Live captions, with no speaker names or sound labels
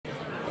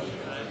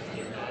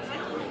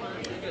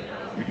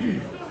All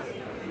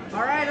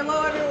right,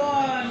 hello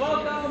everyone.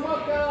 Welcome,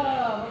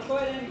 welcome. Let's go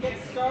ahead and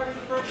get started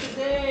for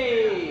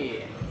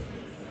today.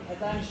 As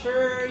I'm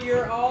sure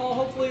you're all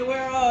hopefully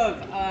aware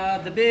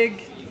of, the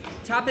big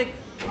topic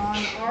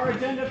on our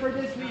agenda for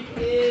this week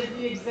is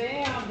the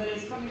exam that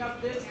is coming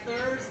up this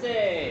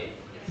Thursday.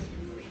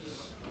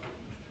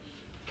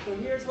 So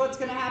here's what's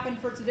going to happen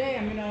for today.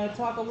 I'm going to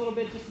talk a little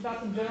bit just about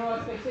some general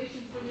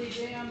expectations for the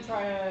exam,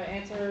 try to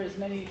answer as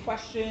many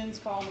questions,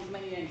 calm as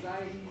many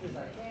anxieties as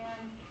I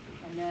can,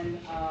 and then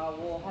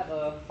we'll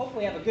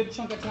hopefully have a good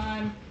chunk of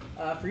time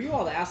for you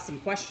all to ask some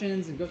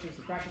questions and go through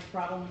some practice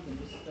problems and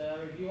just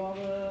review all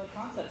the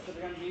concepts that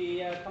are going to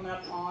be coming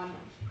up on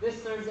this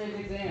Thursday's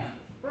exam.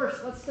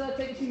 First, let's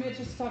take a few minutes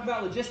just to talk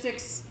about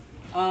logistics.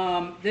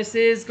 This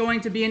is going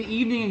to be an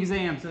evening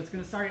exam, so it's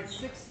going to start at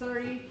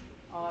 6:30.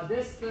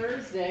 This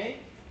Thursday.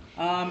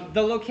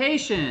 The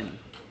location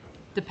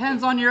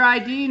depends on your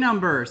ID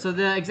number. So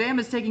the exam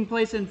is taking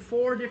place in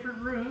 4 different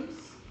rooms.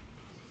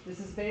 This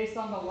is based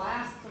on the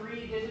last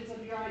 3 digits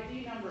of your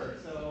ID number.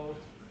 So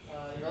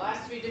your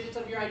last 3 digits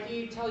of your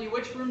ID tell you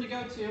which room to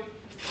go to.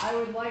 I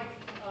would like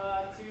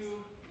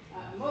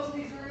most of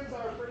these rooms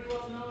are pretty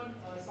well known.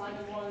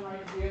 Simon 1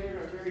 right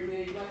here are very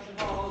big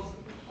lecture halls.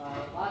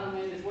 A lot of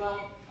them as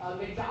well.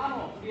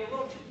 McDonald would be a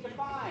little tricky to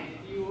find.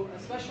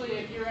 Especially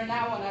if you're in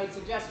that one, I would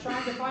suggest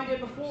trying to find it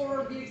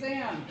before the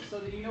exam so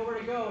that you know where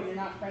to go and you're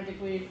not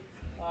frantically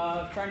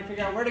trying to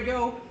figure out where to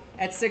go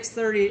at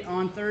 6:30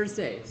 on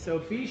Thursday. So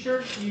be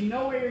sure you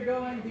know where you're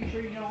going. Be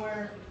sure you know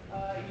where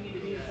you need to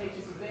be to take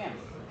this exam.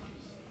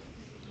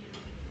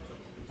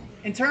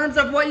 In terms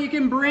of what you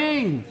can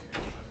bring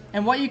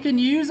and what you can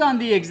use on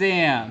the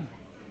exam.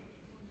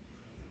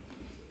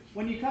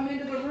 When you come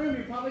into the room,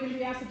 you're probably going to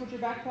be asked to put your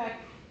backpack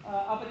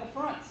up at the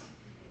front.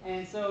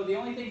 And so the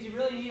only things you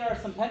really need are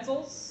some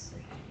pencils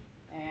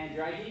and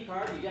your ID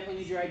card. You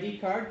definitely need your ID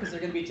card because they're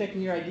going to be checking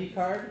your ID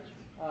card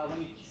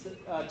when you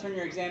turn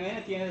your exam in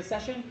at the end of the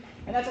session.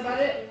 And that's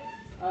about it.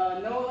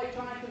 No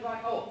electronic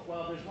device. Oh,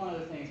 well, there's one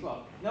other thing as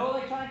well. No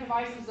electronic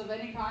devices of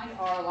any kind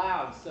are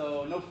allowed.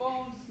 So no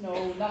phones,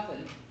 no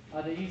nothing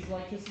that uses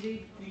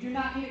electricity. You do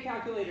not need a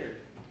calculator.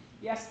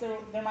 Yes,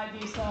 there might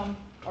be some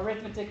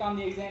arithmetic on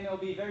the exam. It will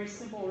be very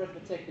simple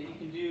arithmetic that you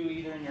can do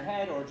either in your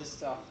head or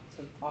just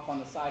off on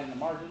the side in the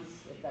margins,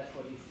 if that's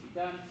what needs to be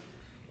done.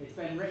 It's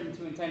been written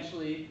to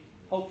intentionally,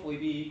 hopefully,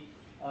 be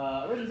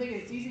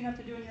arithmetic that's easy enough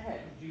to do in your head.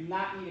 You do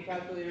not need a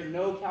calculator.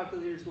 No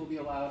calculators will be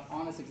allowed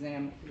on this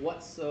exam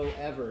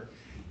whatsoever.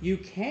 You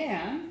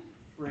can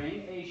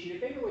bring a sheet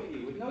of paper with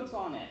you with notes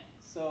on it.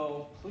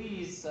 So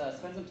please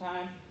spend some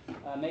time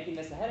making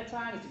this ahead of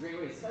time. It's a great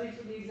way to study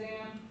for the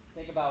exam.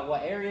 Think about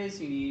what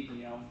areas you need, a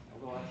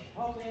little extra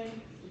help in.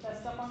 Put that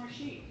stuff on your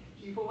sheet.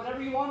 You can put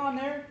whatever you want on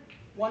there.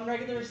 One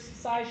regular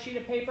size sheet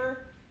of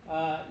paper,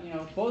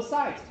 both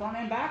sides, front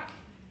and back.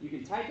 You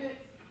can type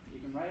it. You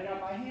can write it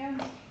out by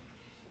hand.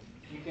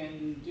 You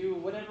can do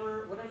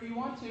whatever you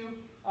want to.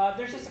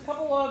 There's just a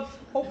couple of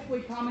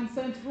hopefully common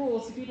sense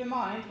rules to keep in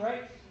mind,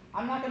 right?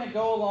 I'm not going to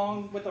go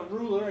along with a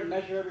ruler and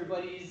measure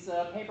everybody's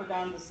paper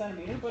down to the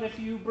centimeter, but if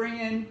you bring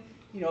in,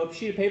 a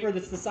sheet of paper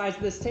that's the size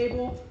of this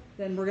table,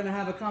 then we're going to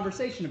have a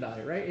conversation about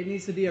it, right? It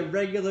needs to be a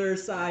regular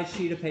size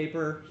sheet of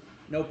paper,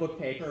 notebook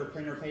paper,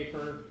 printer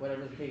paper,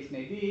 whatever the case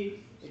may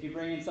be. If you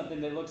bring in something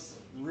that looks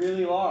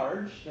really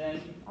large, then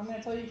I'm going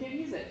to tell you can't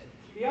use it.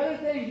 The other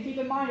thing to keep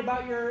in mind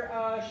about your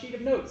sheet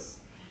of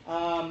notes,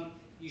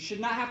 you should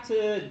not have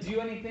to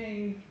do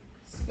anything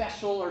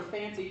special or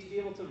fancy to be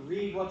able to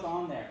read what's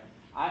on there.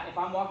 If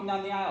I'm walking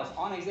down the aisles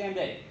on exam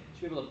day, you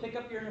should be able to pick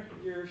up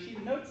your sheet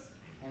of notes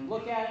and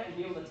look at it and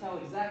be able to tell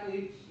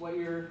exactly what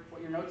your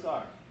notes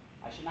are.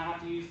 I should not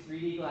have to use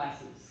 3D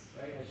glasses,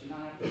 right? I should not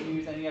have to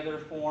use any other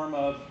form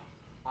of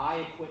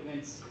eye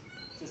equipment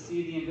to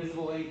see the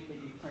invisible ink that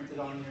you've printed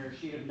on your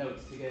sheet of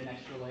notes to get an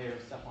extra layer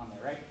of stuff on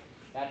there, right?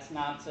 That's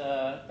not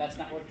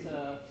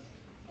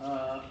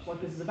what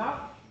this is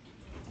about.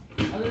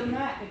 Other than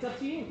that, it's up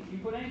to you. You can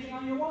put anything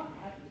on you want.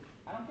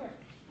 I don't care.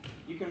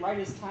 You can write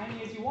as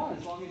tiny as you want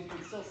as long as you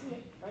can still see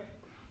it, right?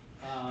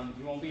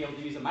 You won't be able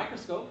to use a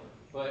microscope,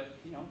 but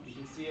you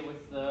can see it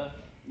with the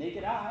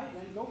naked eye,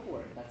 then go for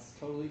it. That's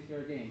totally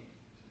fair game.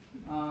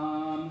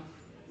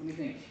 Let me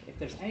think. If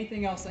there's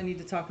anything else I need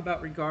to talk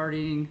about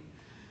regarding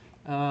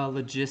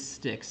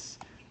logistics.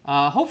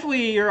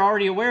 Hopefully you're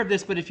already aware of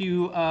this, but if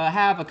you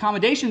have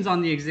accommodations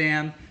on the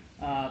exam,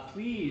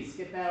 please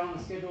get that on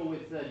the schedule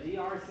with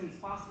DR as soon as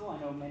possible. I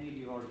know many of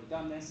you have already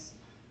done this,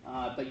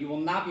 but you will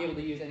not be able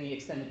to use any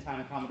extended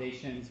time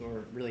accommodations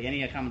or really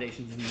any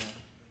accommodations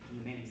in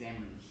the main exam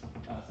rooms.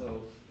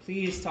 So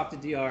please talk to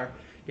DR,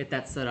 get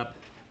that set up.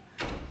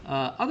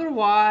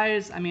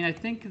 Otherwise, I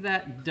think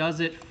that does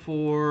it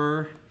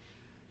for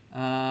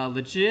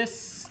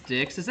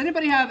logistics. Does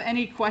anybody have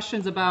any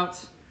questions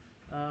about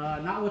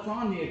not what's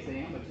on the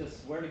exam, but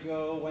just where to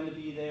go, when to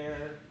be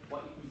there,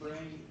 what you can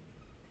bring?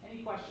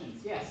 Any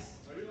questions? Yes?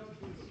 Are you allowed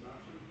to use the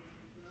bathroom?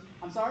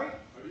 I'm sorry?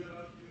 Are you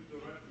allowed to use the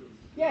restroom?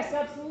 Yes,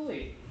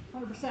 absolutely.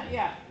 100%,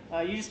 yeah.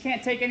 You just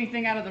can't take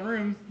anything out of the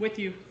room with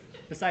you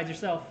besides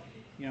yourself.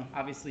 you know,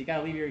 obviously you got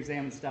to leave your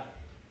exam and stuff.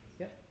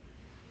 Yep.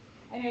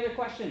 Any other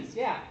questions?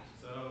 Yeah.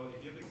 So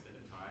if you have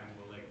extended time,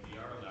 will like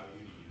VR allow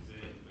you to use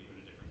it and put you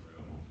in a different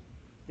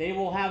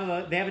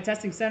room? They have a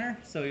testing center,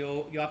 so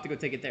you'll have to go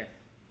take it there.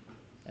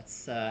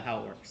 That's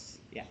how it works.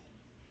 Yeah.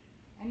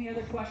 Any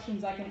other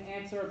questions I can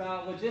answer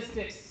about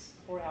logistics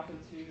before we hop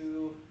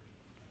into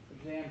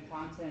exam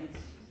content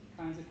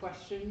kinds of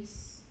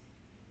questions?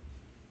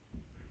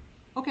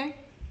 Okay.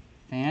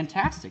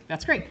 Fantastic.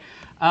 That's great.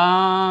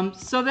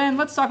 So then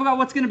let's talk about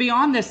what's going to be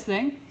on this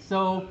thing.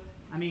 So,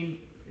 I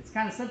mean, it's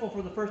kind of simple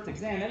for the first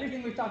exam.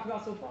 Everything we've talked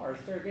about so far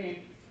is fair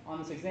game on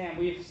this exam.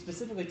 We've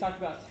specifically talked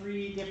about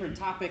 3 different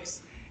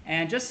topics.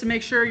 And just to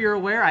make sure you're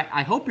aware,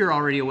 I hope you're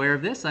already aware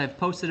of this. I've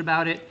posted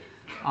about it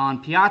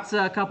on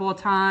Piazza a couple of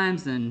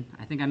times, and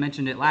I think I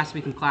mentioned it last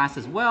week in class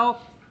as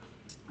well.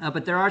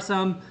 But there are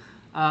some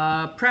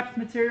prep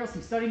materials,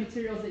 some study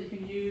materials that you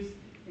can use,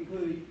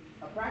 including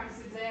a practice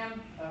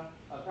exam,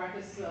 a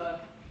practice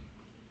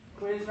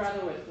quiz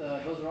rather, with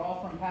those are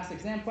all from past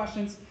exam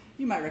questions.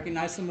 You might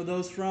recognize some of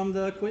those from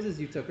the quizzes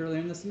you took earlier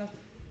in the semester.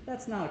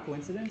 That's not a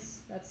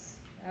coincidence. That's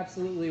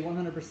absolutely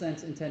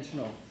 100%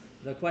 intentional.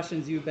 The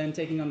questions you've been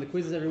taking on the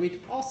quizzes every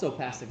week, also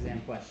past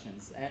exam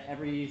questions.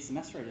 Every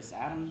semester, I just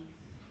add them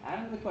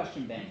to the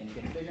question bank, and it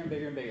gets bigger and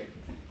bigger and bigger.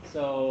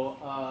 So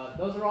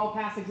those are all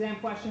past exam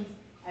questions.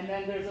 And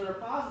then there's a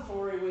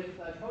repository with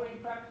coding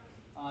prep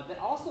that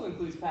also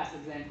includes past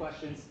exam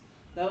questions.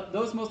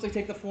 Those mostly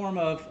take the form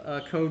of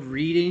code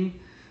reading.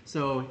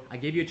 So I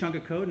gave you a chunk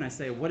of code, and I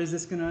say, what is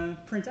this going to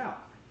print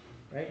out?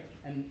 Right?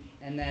 And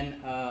then,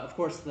 of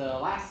course, the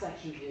last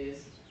section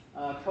is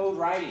code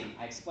writing.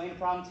 I explain a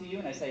problem to you,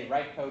 and I say,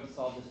 write code to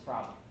solve this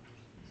problem.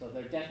 So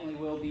there definitely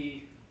will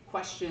be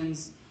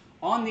questions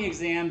on the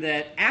exam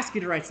that ask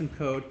you to write some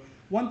code.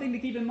 One thing to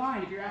keep in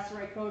mind if you're asked to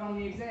write code on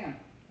the exam,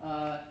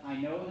 I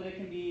know that it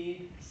can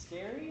be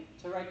scary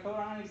to write code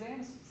on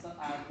exams. So,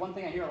 one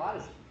thing I hear a lot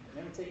is,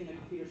 never taken a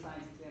computer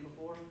science exam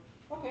before.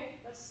 Okay,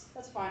 that's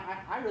fine.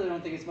 I really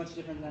don't think it's much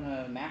different than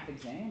a math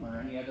exam or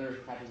any other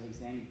type of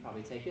exam you've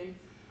probably taken.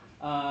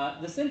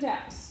 The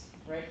syntax,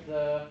 right?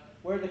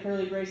 Where the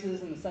curly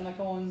braces and the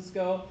semicolons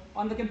go.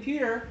 On the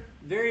computer,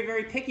 very,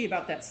 very picky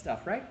about that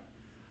stuff, right?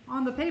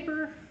 On the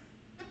paper,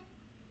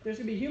 there's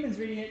going to be humans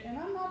reading it, and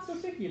I'm not so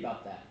picky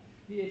about that.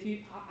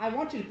 I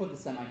want you to put the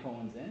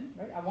semicolons in,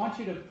 right? I want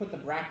you to put the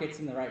brackets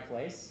in the right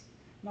place.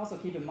 And also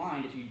keep in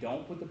mind, if you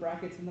don't put the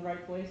brackets in the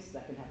right place,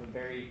 that can have a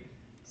very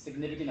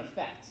significant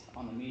effect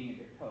on the meaning of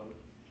your code.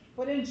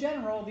 But in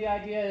general, the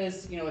idea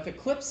is, you know, if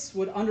Eclipse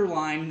would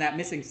underline that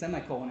missing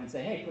semicolon and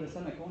say, hey, put a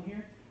semicolon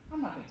here,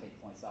 I'm not going to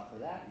take points off for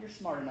that. You're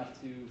smart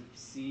enough to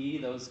see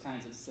those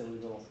kinds of silly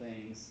little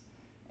things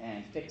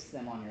and fix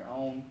them on your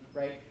own,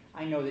 right?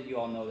 I know that you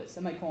all know that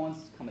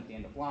semicolons come at the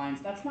end of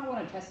lines. That's not what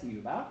I'm testing you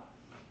about.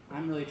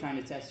 I'm really trying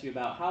to test you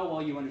about how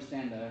well you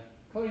understand the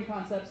coding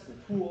concepts, the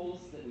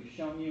tools that we've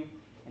shown you,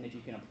 and if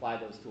you can apply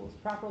those tools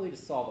properly to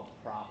solve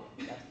a problem.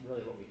 That's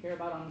really what we care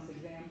about on this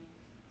exam.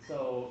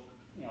 So,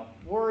 you know,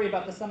 worry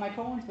about the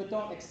semicolons, but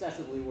don't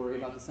excessively worry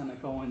about the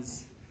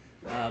semicolons.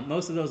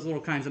 Most of those little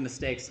kinds of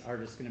mistakes are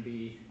just going to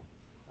be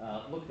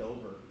looked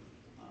over.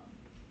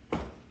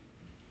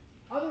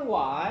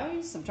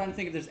 Otherwise, I'm trying to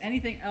think if there's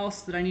anything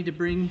else that I need to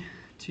bring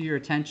to your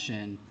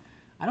attention.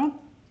 I don't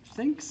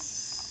think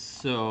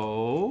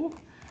so.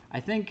 I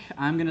think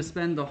I'm going to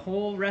spend the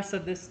whole rest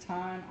of this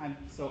time.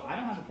 So I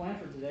don't have a plan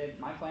for today.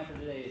 My plan for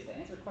today is to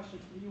answer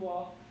questions from you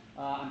all.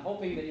 I'm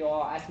hoping that you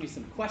all ask me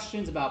some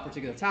questions about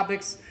particular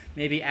topics.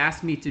 Maybe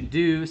ask me to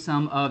do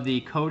some of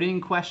the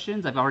coding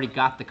questions. I've already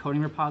got the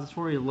coding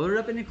repository loaded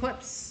up in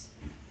Eclipse.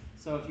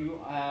 So if you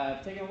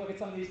have taken a look at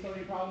some of these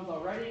coding problems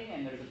already,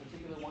 and there's a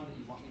particular one that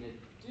you want me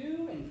to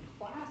do in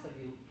class, I'd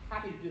be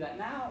happy to do that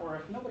now. Or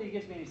if nobody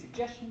gives me any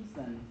suggestions,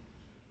 then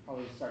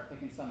probably start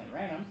picking some at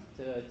random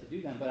to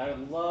do them. But I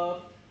would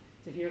love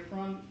to hear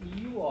from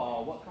you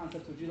all. What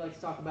concepts would you like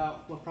to talk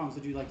about? What problems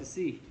would you like to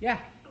see? Yeah?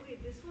 Okay,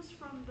 this was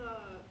from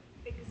the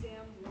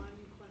exam 1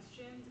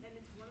 questions, and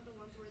it's one of the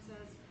ones where it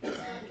says,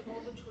 select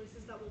all the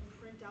choices that will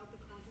print out the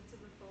contents of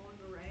the following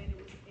array, and it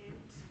was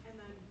int, and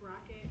then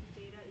bracket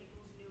data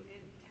equals new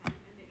int 10,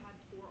 and it had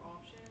 4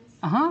 options.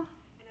 Uh-huh.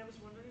 And I was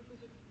wondering if we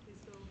could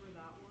please go over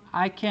that one.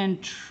 I can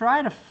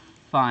try to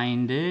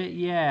find it.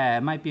 Yeah,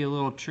 it might be a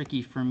little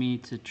tricky for me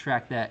to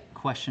track that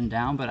question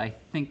down, but I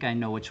think I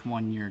know which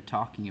one you're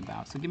talking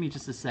about. So give me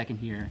just a second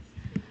here.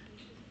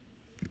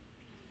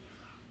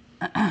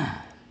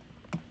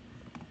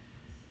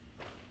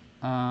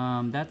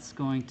 That's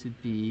going to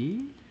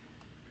be,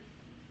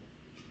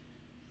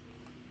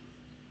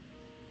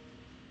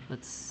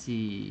 let's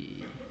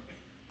see,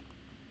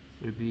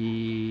 would it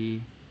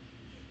be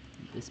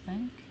this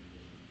bank?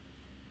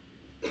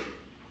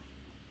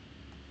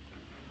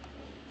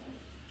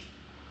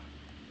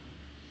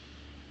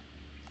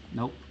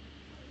 Nope.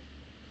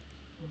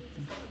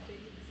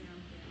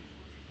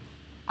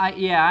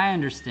 Yeah, I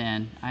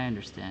understand.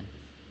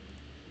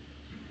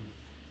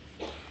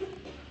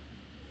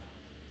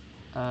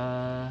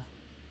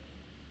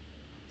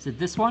 Is it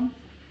this one?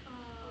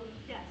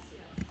 Yes.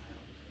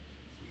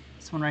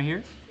 This one right here?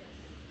 Yes.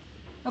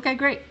 Okay,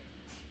 great.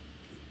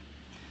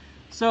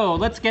 So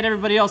let's get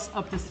everybody else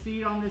up to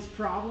speed on this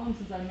problem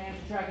since I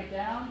managed to track it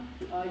down.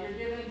 You're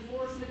given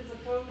 4 snippets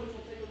of code, which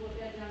we'll take a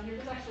look at down here.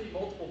 There's actually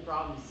multiple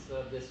problems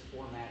of this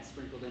format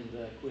sprinkled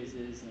into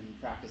quizzes and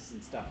practice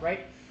and stuff,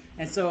 right?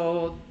 And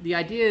so the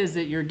idea is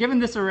that you're given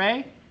this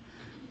array.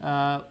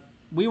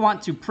 We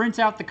want to print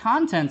out the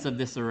contents of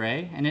this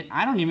array, and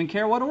I don't even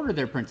care what order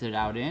they're printed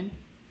out in.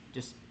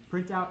 Just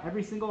print out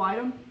every single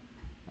item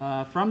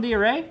from the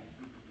array.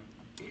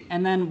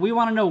 And then we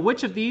want to know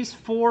which of these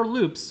 4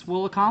 loops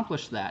will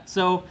accomplish that.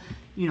 So,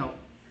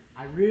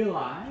 I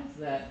realize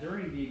that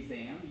during the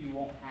exam you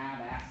won't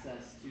have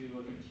access to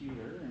a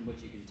computer in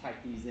which you can type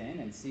these in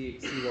and see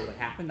what would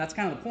happen. That's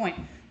kind of the point,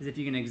 is if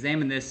you can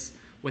examine this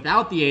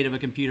without the aid of a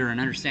computer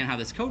and understand how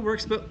this code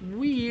works. But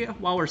we,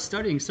 while we're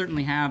studying,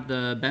 certainly have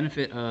the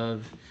benefit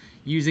of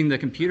using the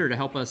computer to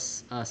help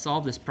us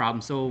solve this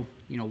problem. So,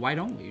 why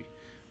don't we?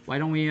 Why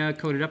don't we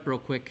code it up real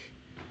quick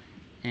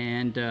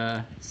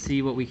and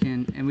see what we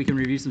can, and we can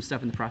review some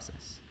stuff in the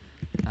process.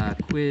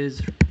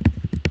 Quiz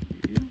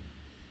review.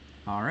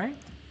 All right.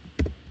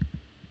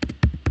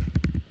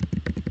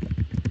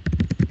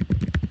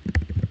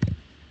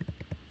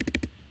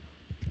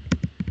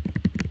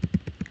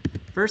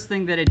 First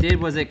thing that it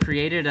did was it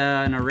created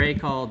an array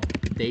called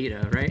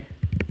data, right?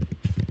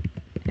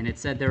 And it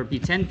said there would be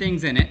 10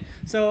 things in it.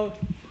 So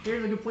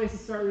here's a good place to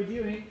start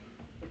reviewing.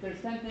 If there's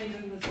 10 things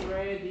in this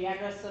array, the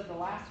address of the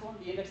last one,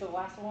 the index of the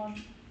last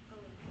one,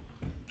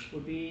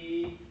 would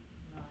be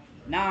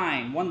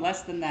 9. One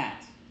less than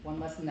that. One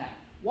less than that.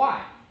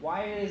 Why?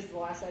 Why is the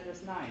last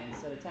address 9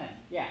 instead of 10?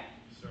 Yeah.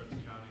 Starts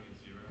counting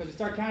at 0. Because we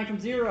start counting from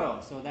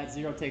 0. So that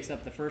 0 takes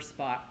up the first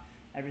spot.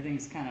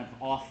 Everything's kind of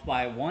off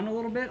by 1 a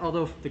little bit,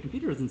 although the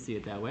computer doesn't see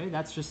it that way.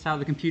 That's just how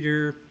the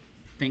computer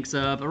thinks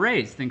of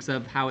arrays, thinks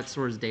of how it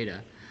stores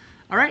data.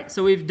 All right,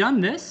 so we've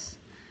done this.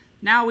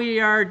 Now we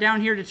are down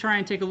here to try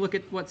and take a look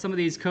at what some of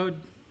these code.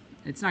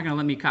 It's not going to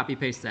let me copy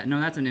paste that. No,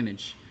 that's an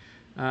image.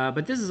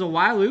 But this is a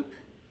while loop,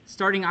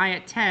 starting I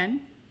at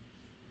 10.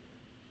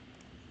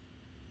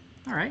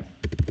 All right.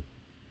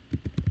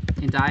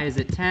 Int I is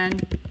at 10.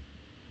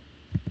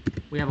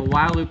 We have a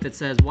while loop that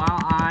says while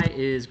I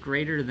is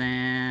greater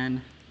than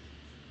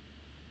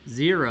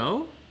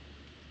 0,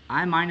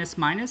 I minus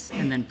minus,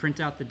 and then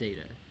print out the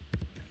data.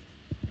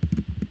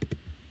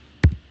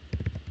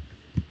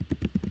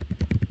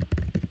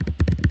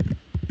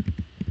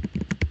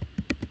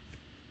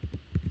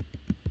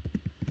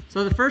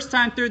 So the first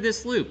time through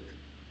this loop,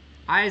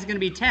 I is going to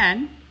be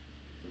 10.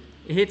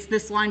 It hits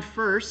this line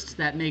first.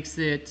 That makes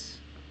it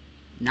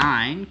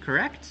 9,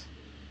 correct?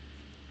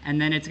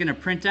 And then it's going to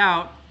print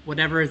out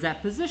whatever is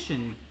at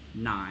position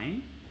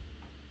 9.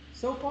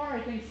 So far, I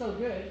think so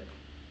good.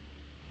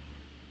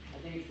 I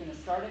think it's going to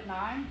start at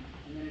 9,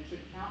 and then it should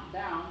count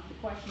down. The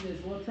question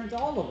is, will it print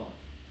all of them?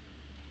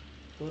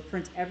 Will it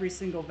print every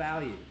single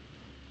value?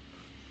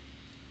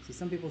 See,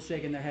 some people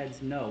shaking their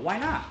heads no. Why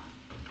not?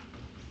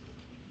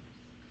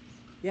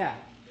 Yeah.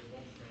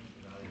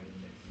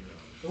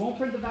 It won't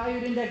print the value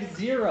at index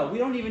 0. We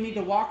don't even need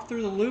to walk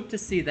through the loop to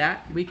see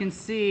that. We can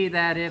see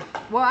that if,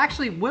 well,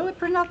 actually, will it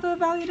print out the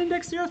value at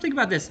index 0? Think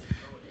about this.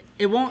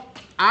 It won't,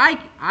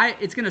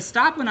 it's going to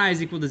stop when I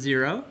is equal to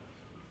 0.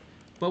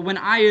 But when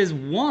I is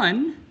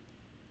 1,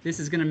 this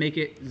is going to make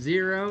it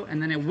 0,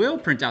 and then it will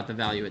print out the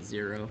value at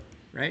 0,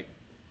 right?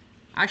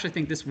 I actually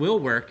think this will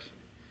work.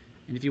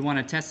 And if you want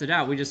to test it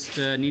out, we just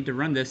need to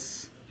run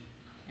this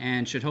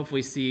and should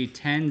hopefully see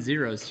 10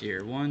 zeros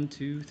here. 1,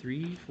 2,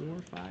 3, 4,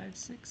 5,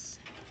 6.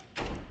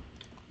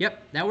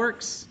 Yep, that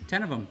works.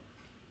 10 of them.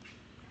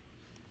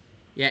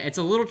 Yeah, it's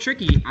a little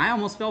tricky. I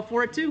almost fell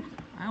for it too.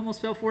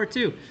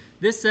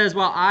 This says,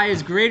 well, I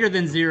is greater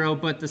than 0,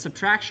 but the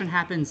subtraction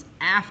happens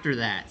after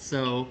that,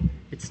 so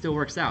it still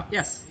works out.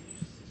 Yes?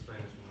 Just explain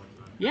this one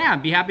more time. Yeah,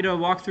 I'd be happy to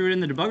walk through it in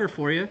the debugger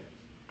for you.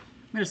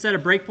 I'm going to set a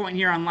breakpoint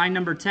here on line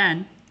number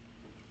 10.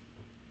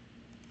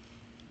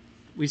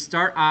 We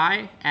start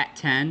I at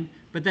 10,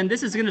 but then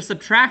this is going to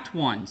subtract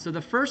 1. So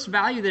the first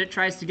value that it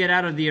tries to get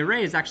out of the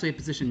array is actually at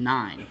position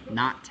 9,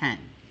 not 10.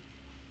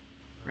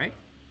 Right?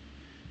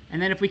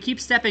 And then if we keep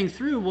stepping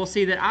through, we'll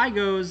see that I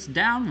goes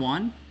down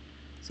 1.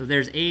 So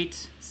there's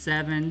 8,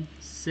 7,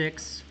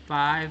 6,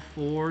 5,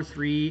 4,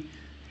 3,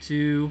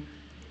 2.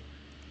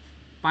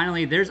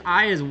 Finally, there's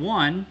I is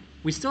 1.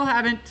 We still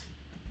haven't,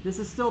 this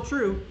is still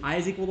true. I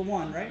is equal to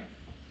 1, right?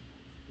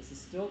 This is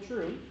still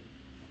true.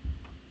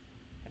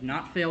 I've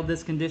not failed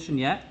this condition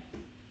yet.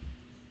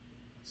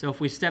 So if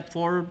we step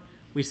forward,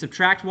 we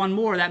subtract 1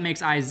 more, that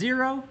makes I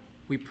 0.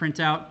 We print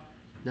out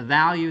the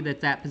value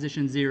that's at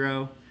position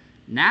 0.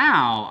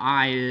 Now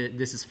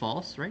this is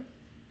false, right?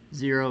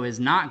 0 is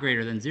not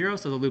greater than 0,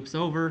 so the loop's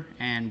over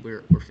and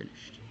we're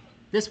finished.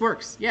 This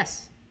works,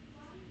 yes?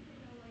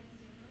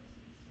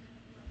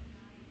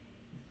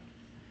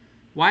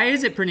 Why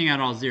is it printing out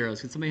all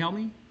zeros? Can somebody help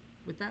me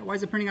with that? Why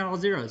is it printing out all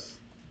zeros?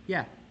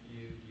 Yeah.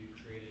 You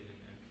created an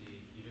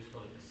empty, you just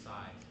wrote the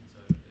size,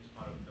 and so it's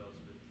auto-fills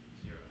with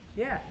zeros.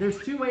 Yeah, there's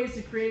 2 ways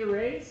to create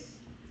arrays.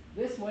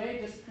 This way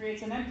just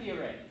creates an empty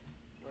array,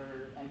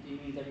 where empty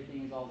means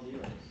everything is all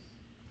zeros.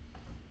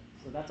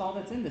 So that's all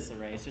that's in this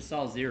array. It's just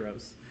all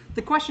zeros.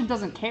 The question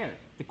doesn't care.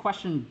 The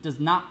question does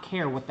not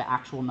care what the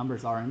actual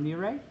numbers are in the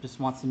array. It just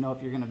wants to know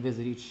if you're going to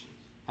visit each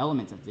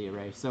element of the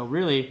array. So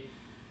really,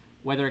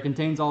 whether it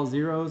contains all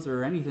zeros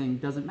or anything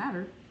doesn't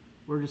matter.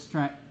 We're just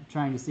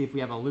trying to see if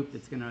we have a loop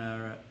that's going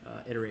to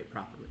iterate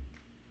properly.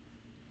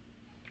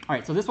 All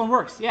right, so this one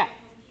works. Yeah.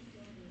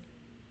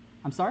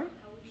 I'm sorry?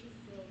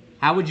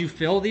 How would you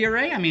fill the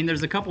array? I mean,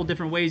 there's a couple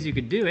different ways you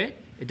could do it.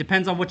 It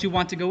depends on what you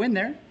want to go in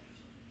there.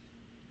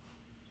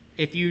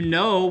 If you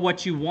know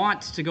what you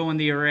want to go in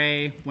the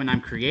array when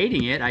I'm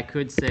creating it, I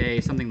could say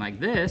something like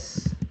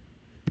this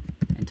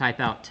and type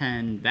out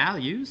 10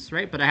 values,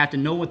 right? But I have to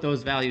know what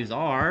those values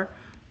are.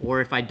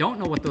 Or if I don't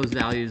know what those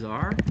values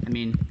are, I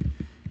mean,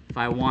 if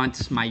I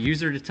want my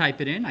user to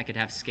type it in, I could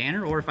have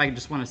scanner. Or if I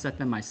just want to set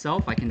them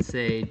myself, I can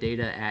say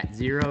data at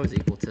 0 is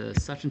equal to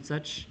such and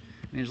such.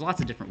 I mean, there's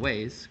lots of different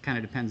ways. Kind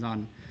of depends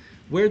on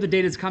where the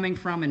data is coming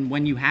from and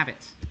when you have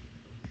it.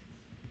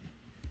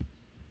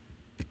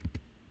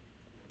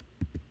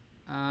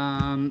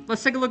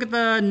 Let's take a look at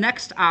the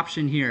next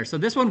option here. So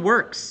this one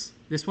works.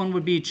 This one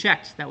would be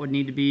checked. That would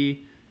need to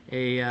be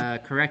a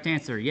correct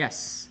answer.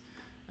 Yes.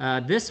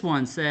 This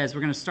one says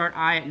we're going to start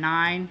I at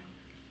 9.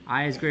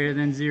 I is greater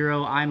than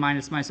 0. I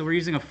minus minus. So we're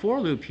using a for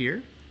loop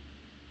here.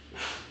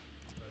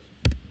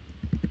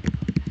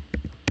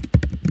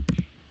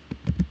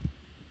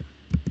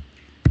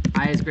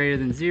 I is greater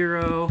than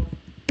 0.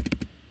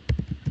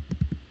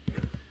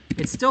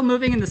 It's still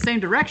moving in the same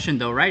direction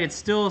though, right? It's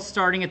still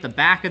starting at the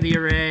back of the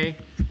array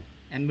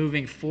and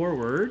moving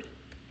forward.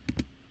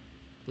 I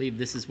believe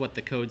this is what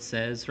the code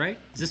says, right?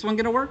 Is this one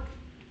going to work?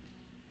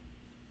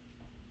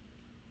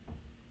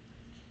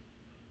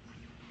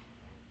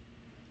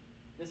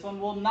 This one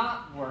will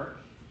not work.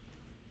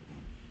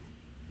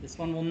 This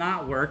one will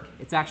not work.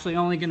 It's actually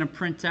only going to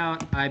print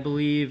out, I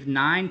believe,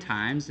 9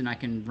 times, and I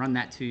can run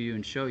that to you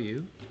and show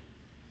you.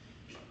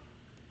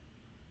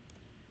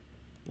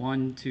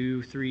 1,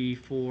 2, 3,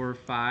 4,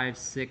 5,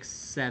 6,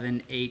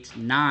 7, 8,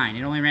 9.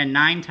 It only ran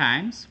 9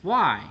 times.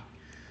 Why?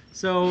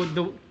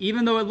 So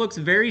even though it looks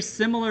very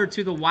similar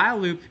to the while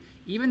loop,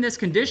 even this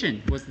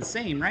condition was the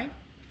same, right?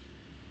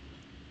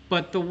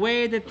 But the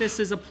way that this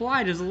is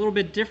applied is a little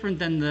bit different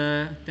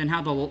than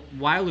how the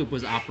while loop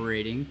was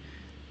operating.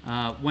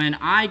 When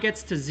I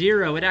gets to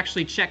 0, it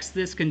actually checks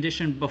this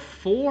condition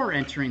before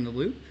entering the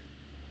loop.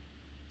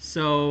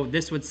 So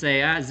this would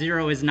say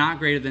 0 is not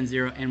greater than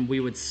 0, and we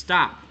would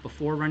stop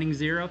before running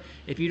 0.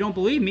 If you don't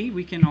believe me,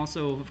 we can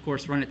also, of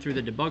course, run it through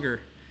the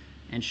debugger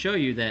and show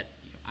you that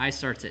I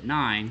starts at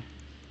 9.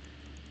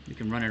 We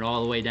can run it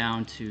all the way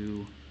down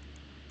to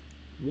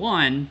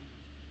 1.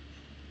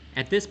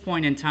 At this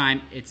point in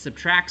time, it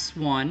subtracts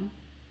 1,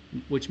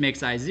 which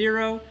makes I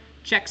 0,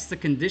 checks the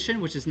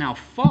condition, which is now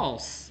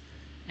false,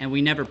 and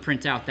we never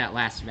print out that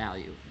last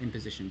value in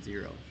position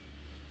 0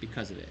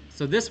 because of it.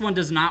 So this one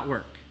does not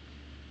work.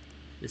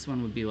 This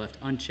one would be left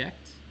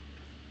unchecked.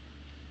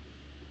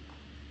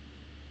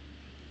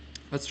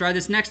 Let's try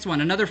this next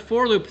one. Another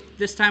for loop.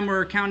 This time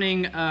we're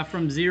counting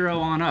from 0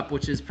 on up,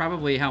 which is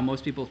probably how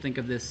most people think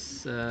of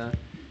this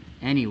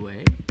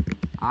anyway.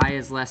 I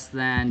is less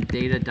than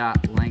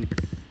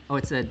data.length. Oh,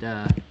 it said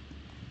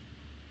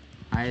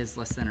I is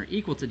less than or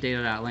equal to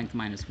data.length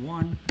minus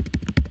 1.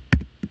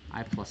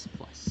 I plus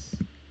plus.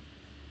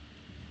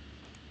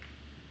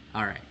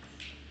 All right.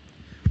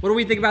 What do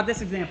we think about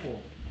this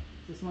example?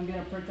 Is this one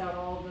going to print out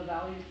all of the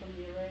values from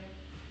the array?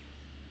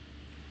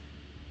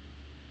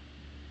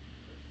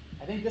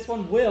 I think this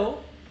one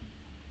will.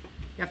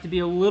 You have to be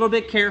a little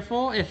bit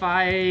careful. If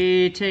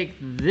I take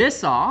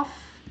this off,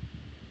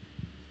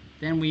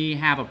 then we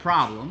have a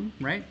problem,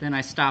 right? Then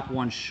I stop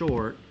 1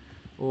 short.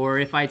 Or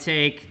if I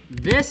take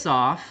this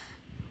off,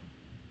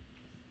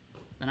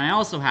 then I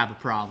also have a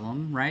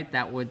problem, right?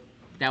 That would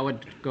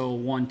go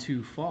 1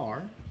 too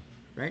far,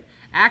 right?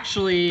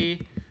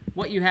 Actually,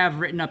 what you have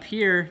written up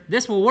here,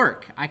 this will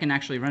work. I can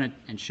actually run it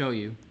and show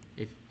you.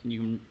 If you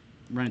can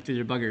run it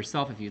through the debugger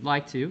yourself if you'd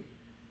like to.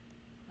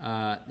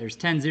 There's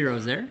 10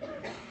 zeros there.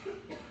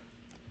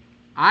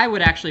 I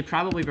would actually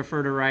probably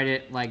prefer to write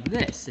it like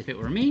this if it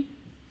were me.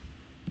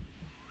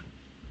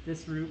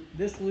 This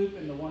loop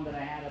and the one that I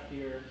had up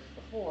here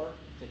before,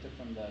 which I took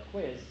from the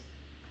quiz,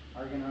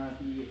 are going to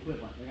be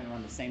equivalent. They're going to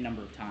run the same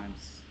number of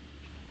times,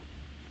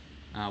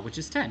 which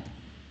is 10.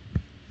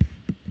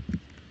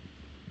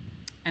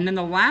 And then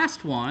the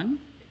last one,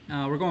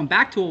 we're going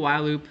back to a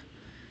while loop.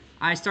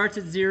 I starts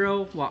at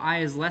 0 while I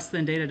is less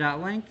than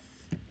data.length.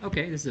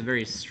 Okay, this is a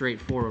very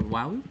straightforward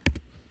while loop.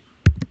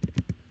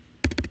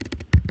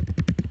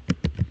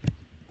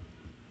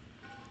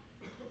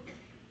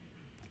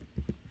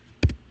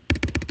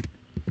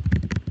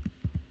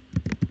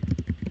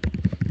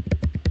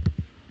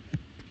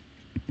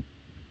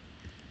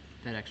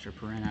 That extra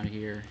paren out of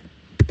here.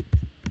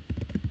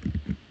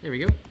 There we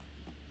go.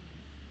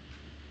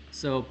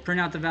 So print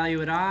out the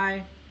value at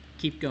I,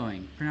 keep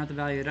going. Print out the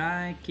value at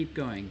I, keep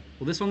going.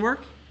 Will this one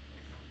work?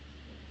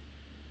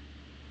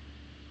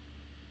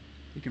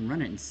 You can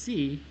run it and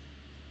see.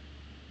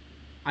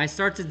 I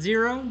starts at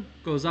 0,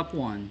 goes up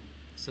 1.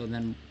 So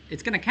then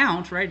it's going to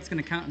count, right? It's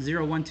going to count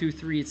 0, 1, 2,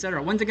 3,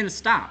 etc. When's it going to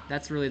stop?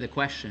 That's really the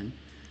question.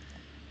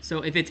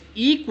 So if it's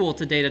equal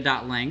to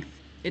data.length,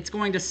 it's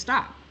going to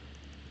stop.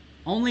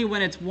 Only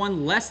when it's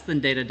 1 less than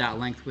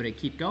data.length would it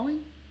keep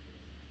going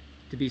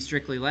to be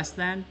strictly less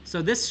than.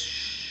 So this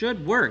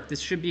should work. This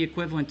should be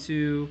equivalent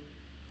to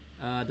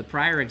the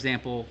prior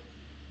example,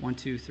 1,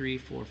 2, 3,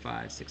 4,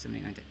 5, 6, 7,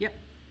 8, 9, 10. Yep.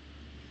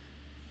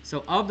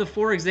 So of the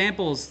 4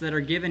 examples that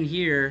are given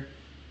here,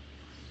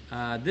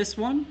 this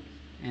one,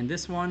 and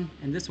this one,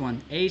 and this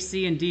one, A,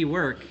 C, and D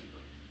work.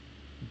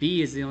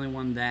 B is the only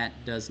one that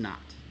does not.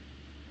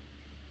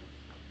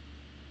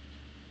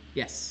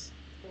 Yes?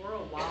 For a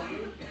while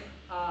loop,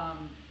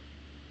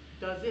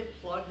 does it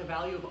plug the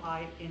value of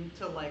I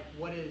into like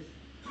what is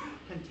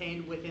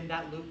contained within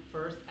that loop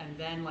first, and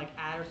then like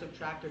add or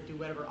subtract or do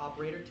whatever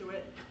operator to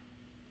it?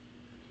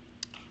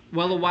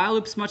 Well, a while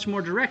loop's much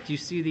more direct. You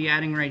see the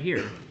adding right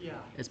here. Yeah.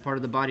 As part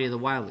of the body of the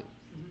while loop,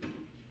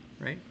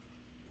 right?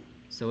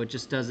 So it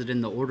just does it in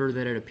the order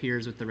that it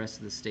appears with the rest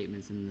of the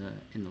statements in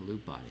the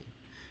loop body.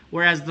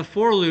 Whereas the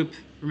for loop,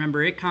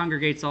 remember, it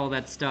congregates all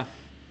that stuff,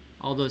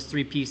 all those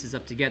 3 pieces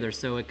up together.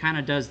 So it kind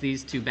of does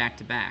these 2 back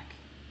to back.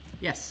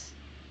 Yes?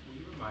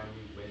 Will you remind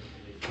me when it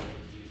is going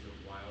to use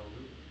a while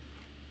loop?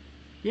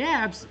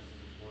 Yeah, Versus a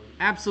for loop?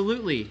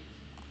 absolutely.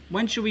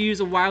 When should we use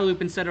a while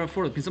loop instead of a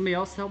for loop? Can somebody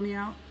else help me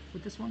out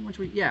with this one? When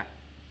should we? Yeah.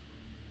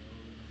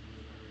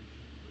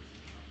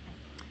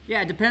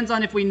 Yeah, it depends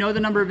on if we know the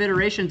number of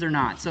iterations or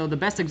not. So the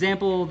best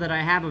example that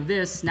I have of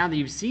this, now that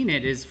you've seen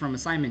it, is from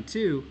assignment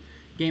 2,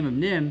 Game of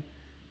Nim.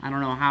 I don't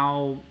know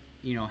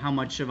how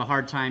much of a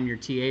hard time your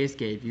TAs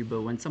gave you,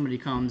 but when somebody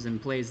comes and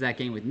plays that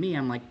game with me,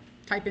 I'm like,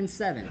 type in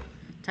 7,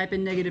 type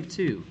in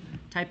 -2,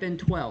 type in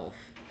 12,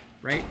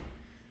 right?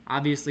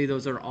 Obviously,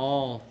 those are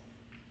all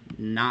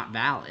not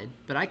valid,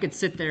 but I could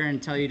sit there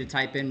and tell you to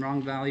type in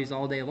wrong values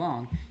all day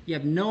long. You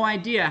have no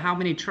idea how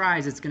many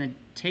tries it's going to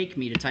take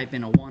me to type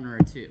in a 1 or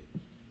a 2.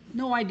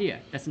 No idea.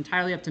 That's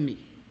entirely up to me.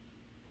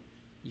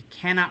 You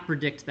cannot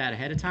predict that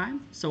ahead of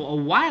time. So a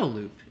while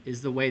loop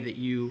is the way that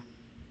you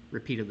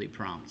repeatedly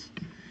prompt.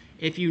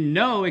 If you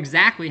know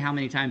exactly how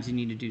many times you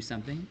need to do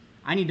something,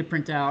 I need to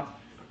print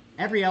out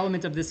every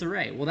element of this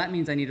array. Well, that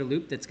means I need a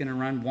loop that's going to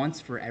run once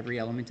for every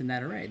element in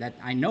that array.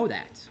 I know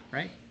that,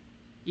 right?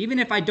 Even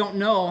if I don't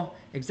know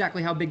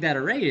exactly how big that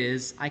array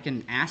is, I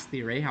can ask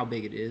the array how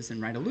big it is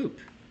and write a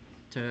loop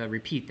to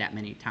repeat that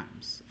many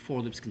times.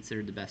 For loop's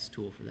considered the best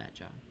tool for that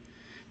job.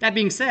 That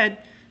being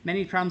said,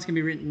 many problems can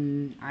be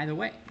written either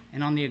way.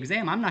 And on the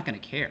exam, I'm not going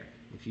to care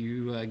if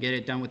you get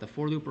it done with a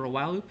for loop or a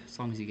while loop, as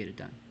long as you get it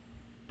done.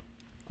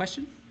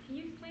 Question? Can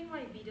you explain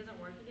why B doesn't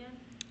work again?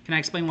 Can I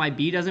explain why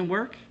B doesn't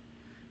work?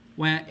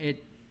 When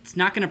it's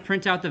not going to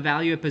print out the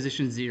value at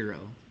position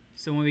 0.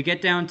 So when we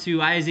get down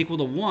to I is equal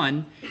to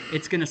 1,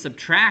 it's going to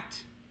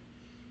subtract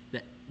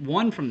the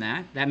 1 from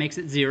that. That makes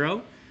it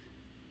 0.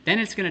 Then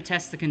it's going to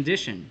test the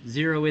condition.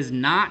 0 is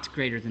not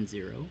greater than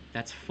 0.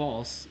 That's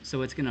false.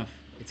 So it's going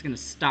to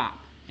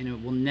stop, and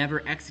it will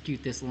never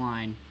execute this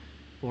line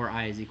for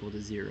I is equal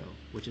to 0,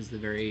 which is the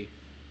very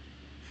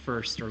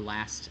first or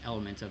last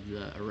element of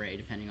the array,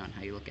 depending on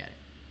how you look at it.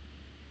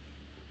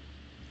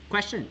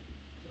 Question?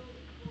 So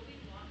what we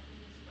want from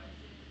this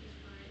question is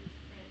for it to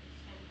print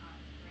 10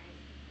 times, right?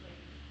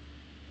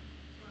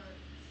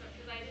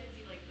 Because I didn't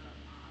see like the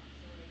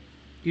so like.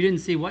 You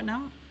didn't see what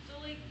now? So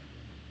like,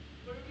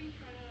 what are we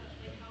trying to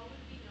like? How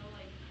would we know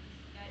like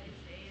that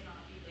it's A and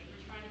not B? Like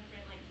we're trying to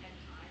print like 10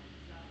 times.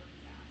 Is that what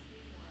he's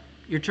asking, or?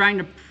 You're trying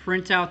to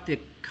print out the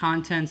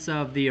contents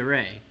of the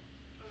array.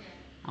 Okay.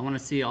 I want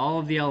to see all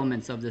of the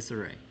elements of this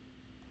array.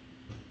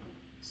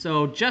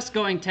 So just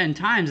going 10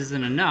 times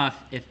isn't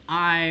enough. If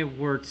I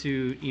were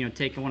to,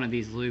 take one of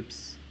these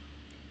loops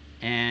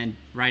and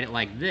write it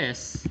like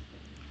this,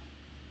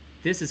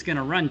 this is going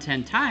to run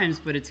 10 times,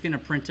 but it's going to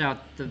print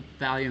out the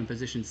value in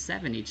position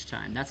 7 each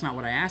time. That's not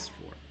what I asked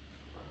for.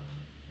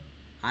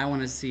 I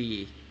want to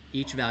see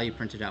each value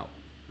printed out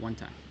one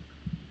time.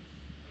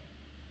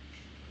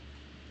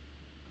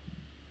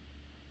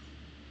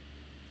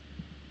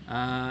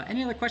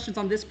 Any other questions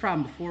on this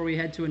problem before we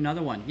head to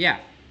another one? Yeah.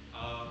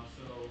 So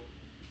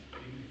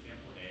in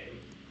example A,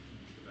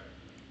 go back to that.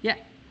 Yeah.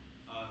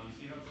 You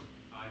see how it's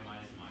I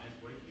minus minus?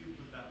 What if you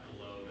put that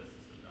below the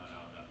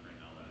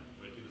system.out.println?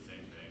 Would it do the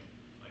same thing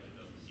like it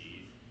does with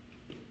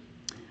D's?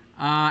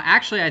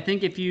 Actually, I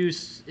think if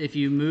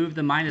you move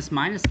the minus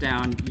minus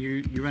down,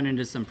 you run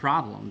into some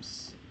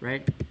problems,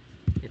 right?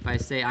 If I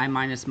say I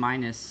minus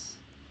minus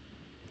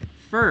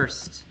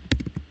first,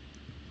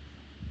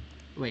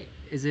 wait,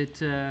 is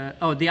it?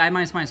 Oh, the I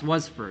minus minus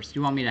was first.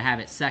 You want me to have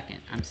it second?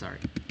 I'm sorry.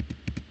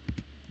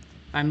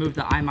 If I move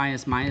the I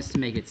minus minus to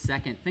make it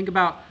second, think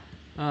about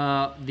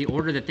the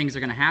order that things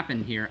are going to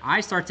happen here. I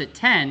starts at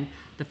 10.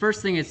 The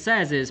first thing it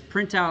says is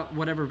print out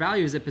whatever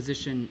value is at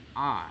position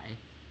I.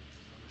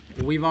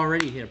 We've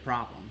already hit a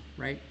problem,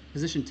 right?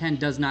 Position 10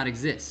 does not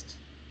exist.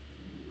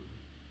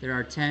 There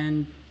are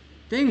 10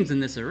 things in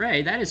this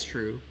array, that is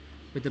true,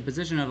 but the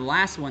position of the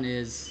last one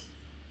is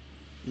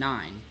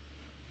 9.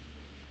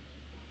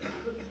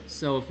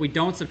 So if we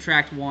don't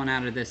subtract 1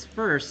 out of this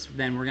first,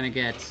 then we're going to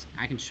get,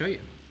 I can show you.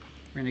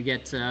 We're going to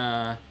get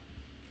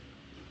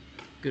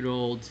good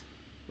old,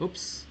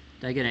 oops,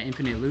 did I get an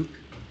infinite loop?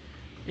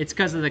 It's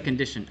because of the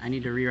condition. I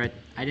need to rewrite,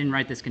 I didn't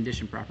write this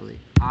condition properly.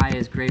 I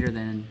is greater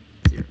than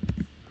 0.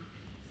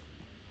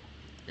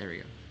 There we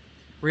go.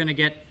 We're going to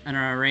get an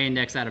array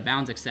index out of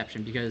bounds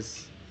exception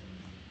because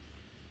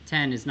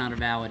 10 is not a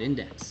valid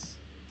index.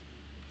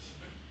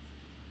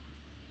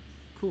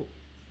 Cool.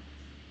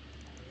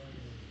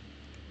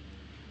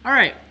 All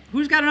right,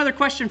 who's got another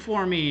question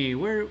for me?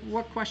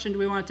 What question do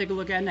we want to take a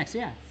look at next?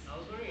 Yeah. I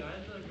was wondering, I had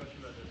another question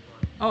about this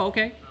one. Oh,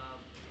 okay.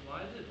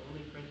 Why is it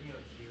only printing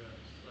out zeros,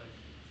 like,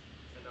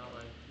 and not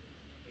like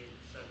 8,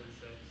 7,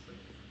 6? Like,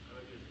 I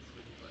might be a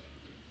stupid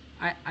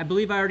question. I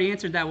believe I already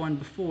answered that one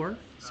before,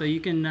 so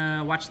you can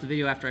watch the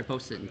video after I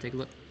post it and take a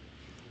look.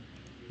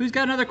 Who's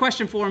got another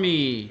question for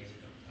me?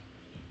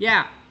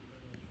 Yeah.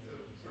 So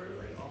for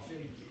like option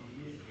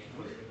D,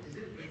 is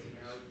it printing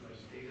out like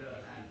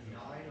data at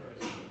 9, or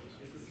is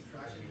the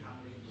subtraction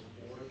happening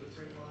before the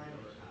print line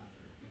or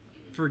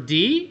after? For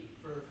D?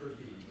 For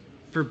B.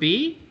 For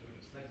B?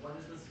 Like when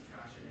is the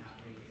subtraction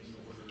happening in the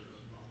order of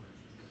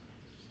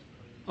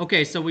operations?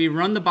 Okay, so we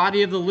run the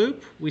body of the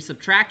loop, we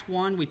subtract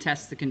 1, we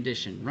test the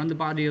condition. Run the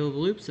body of the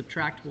loop,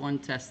 subtract 1,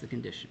 test the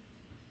condition.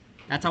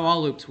 That's how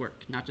all loops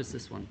work, not just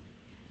this one.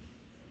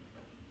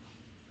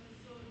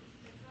 So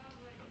it's not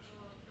like the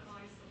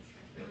I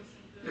subtract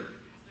the condition.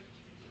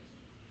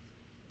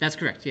 That's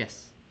correct,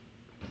 yes.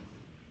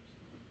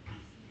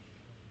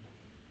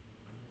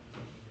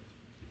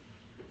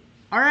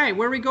 All right,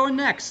 where are we going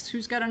next?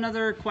 Who's got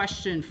another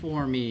question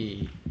for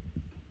me?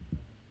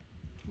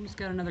 Who's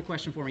got another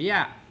question for me?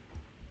 Yeah.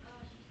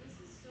 This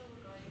is still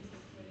regarding the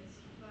quiz,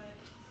 but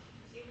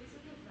it was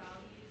in the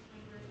values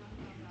when we were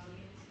talking about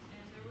values,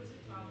 and there was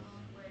a problem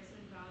where it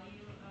said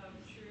value of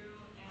true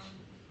and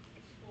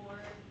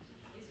 4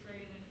 is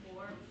greater than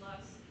 4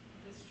 plus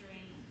the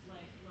string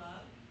like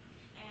love,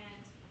 and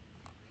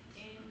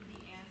in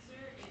the answer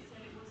it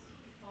said it was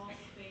false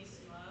space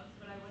love,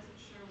 but I wasn't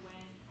sure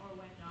when or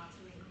when not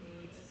to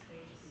include a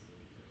space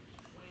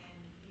when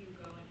you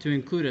go into To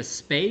include a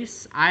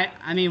space,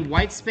 I mean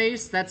white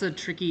space, that's a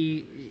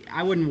tricky,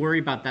 I wouldn't worry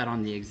about that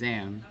on the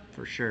exam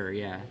for sure,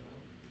 yeah.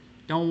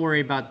 Don't worry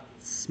about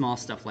small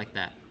stuff like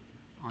that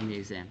on the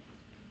exam.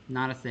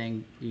 Not a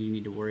thing you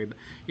need to worry about.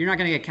 You're not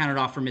going to get counted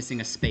off for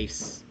missing a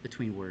space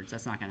between words.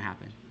 That's not going to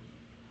happen.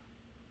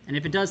 And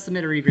if it does,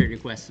 submit a regrade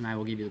request and I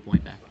will give you the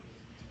point back.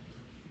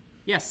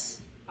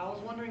 Yes? I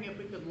was wondering if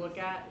we could look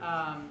at,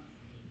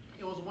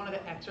 it was one of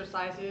the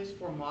exercises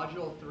for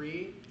module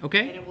 3.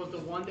 Okay. And it was the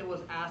one that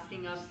was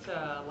asking us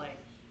to like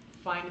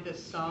find the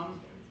sum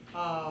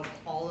of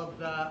all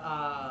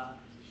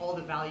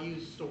the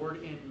values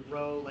stored in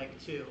row like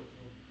 2.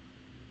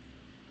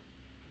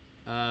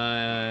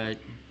 Can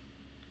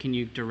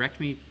you direct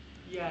me?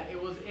 Yeah,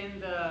 it was in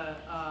the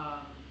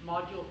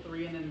module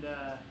 3 and then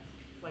the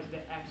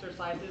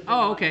exercises.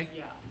 Oh, okay.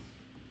 Yeah.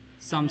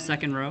 Some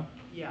second row?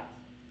 Yeah.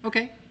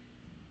 Okay.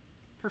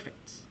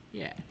 Perfect.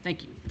 Yeah,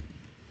 thank you.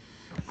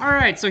 All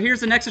right, so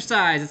here's an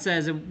exercise. It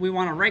says we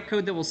want to write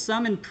code that will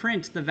sum and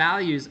print the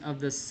values of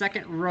the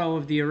second row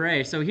of the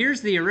array. So here's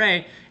the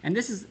array, and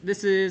this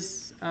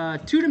is a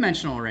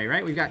two-dimensional array,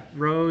 right? We've got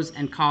rows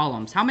and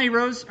columns. How many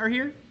rows are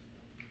here?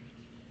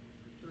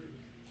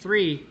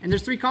 3. And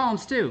there's 3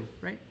 columns too,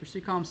 right? There's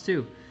 3 columns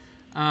too.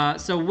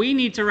 So we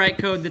need to write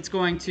code that's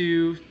going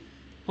to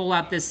pull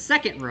out this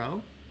second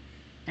row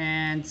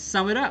and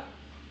sum it up.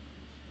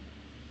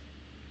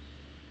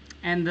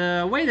 And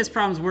the way this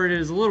problem's worded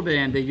is a little bit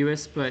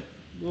ambiguous, but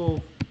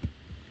we'll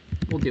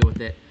deal with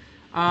it.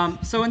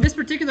 So in this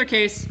particular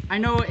case, I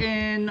know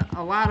in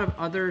a lot of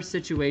other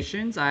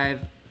situations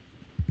I've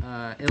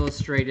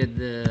illustrated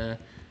the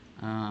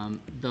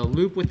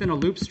loop within a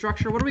loop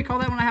structure. What do we call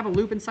that when I have a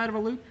loop inside of a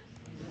loop?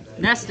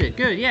 Nested.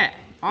 Good. Yeah.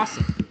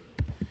 Awesome.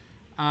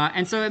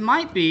 And so it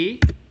might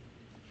be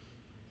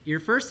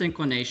your first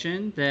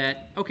inclination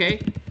that,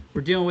 okay,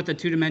 we're dealing with a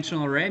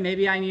two-dimensional array.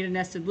 Maybe I need a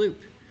nested loop.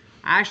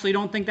 I actually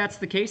don't think that's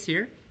the case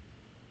here.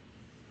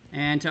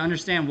 And to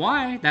understand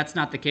why that's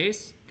not the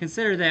case,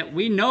 consider that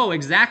we know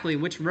exactly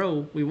which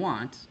row we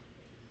want.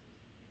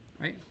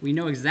 Right? We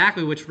know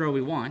exactly which row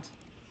we want.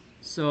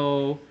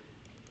 So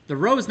the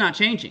row is not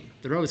changing.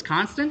 The row is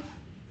constant.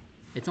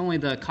 It's only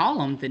the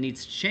column that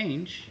needs to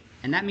change.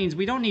 And that means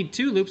we don't need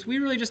 2 loops. We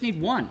really just need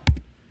 1.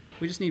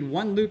 We just need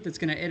 1 loop that's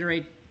going to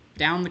iterate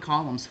down the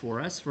columns for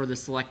us for the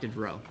selected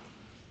row.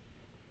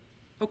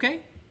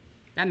 Okay,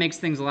 that makes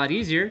things a lot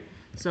easier.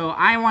 So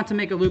I want to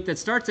make a loop that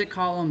starts at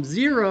column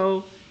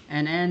 0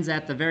 and ends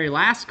at the very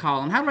last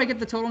column. How do I get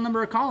the total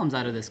number of columns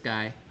out of this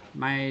guy?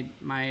 My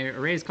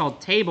array is called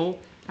table.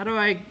 How do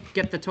I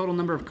get the total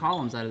number of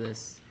columns out of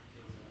this?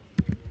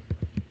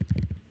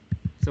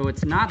 So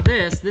it's not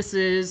this. This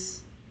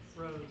is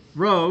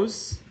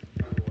rows.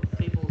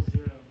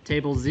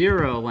 Table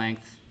 0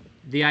 length.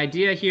 The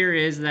idea here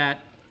is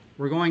that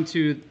we're going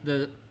to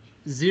the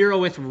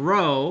 0th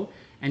row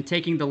and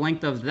taking the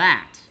length of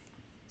that.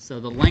 So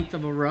the length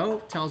of a row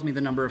tells me the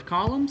number of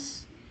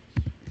columns.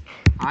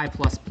 I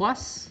plus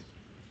plus.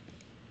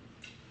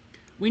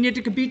 We need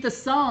to compute the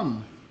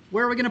sum.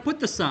 Where are we going to put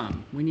the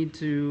sum? We need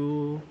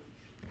to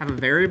have a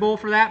variable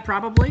for that,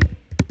 probably.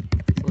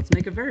 So let's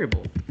make a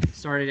variable.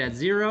 Start it at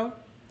 0.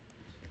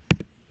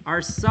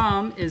 Our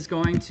sum is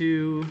going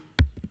to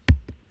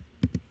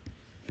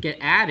get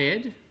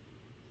added.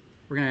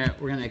 We're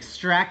gonna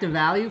extract a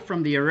value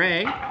from the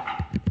array.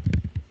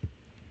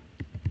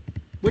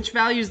 Which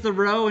value is the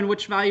row and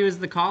which value is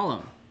the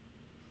column?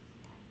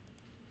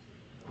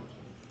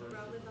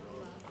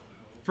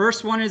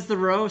 First one is the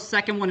row,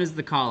 second one is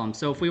the column.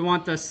 So if we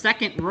want the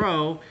second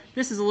row,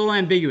 this is a little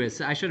ambiguous.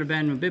 I should have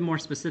been a bit more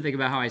specific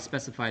about how I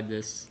specified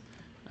this.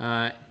 Do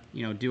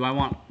I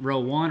want row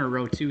 1 or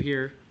row 2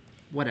 here?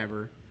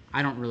 Whatever.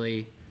 I don't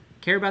really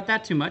care about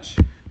that too much.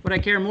 What I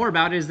care more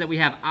about is that we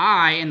have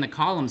I in the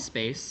column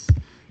space,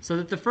 so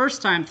that the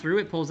first time through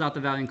it pulls out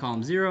the value in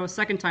column 0,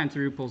 second time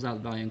through it pulls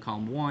out the value in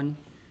column 1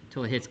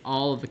 until it hits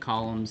all of the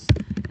columns.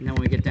 And then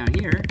when we get down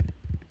here,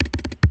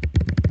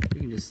 we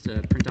can just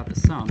print out the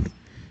sum.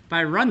 If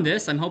I run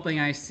this, I'm hoping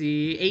I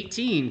see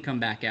 18 come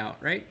back out,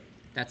 right?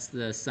 That's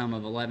the sum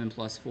of 11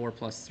 plus 4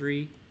 plus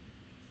 3.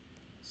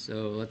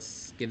 So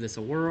let's give this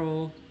a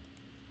whirl.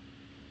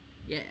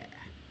 Yeah,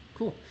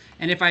 cool.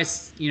 And if I,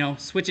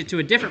 switch it to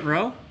a different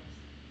row,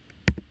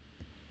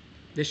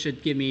 this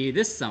should give me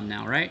this sum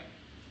now, right?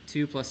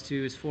 2 plus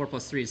 2 is 4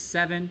 plus 3 is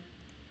 7.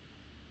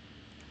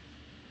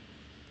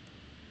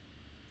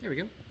 There we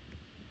go.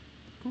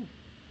 Cool.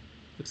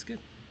 Looks good.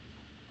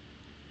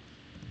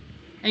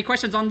 Any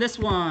questions on this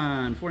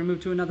one before we move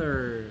to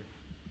another?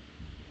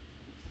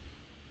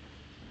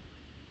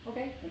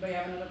 Okay. Anybody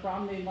have another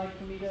problem they'd like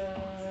for me to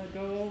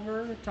go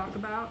over, talk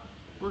about,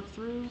 work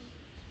through?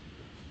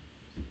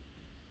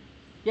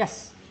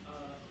 Yes? For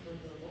the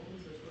multiple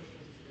choice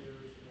questions,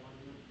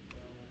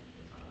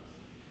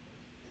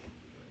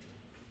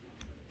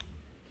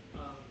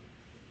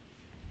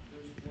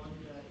 there's one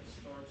that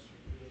starts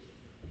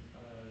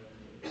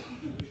with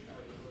English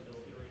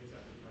calculability ratings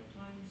after 5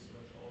 times, so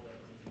that's all that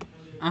runs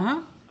intended.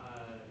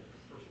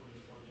 First one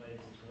is form type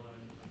is 1,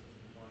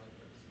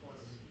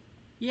 plus.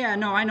 Yeah,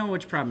 no, I know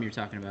which problem you're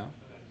talking about.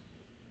 Okay.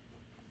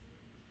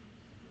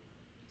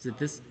 Is it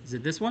this? Is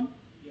it this one?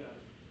 Yeah.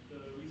 The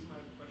reason I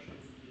have a question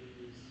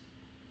is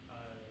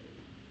if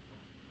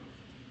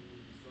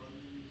you run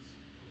these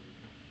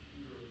on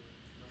your computer,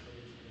 unless I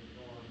did something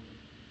wrong,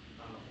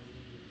 only option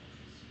C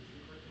is the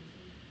correct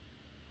answer.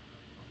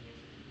 On the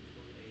answer key, it's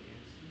both A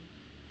and C.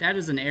 That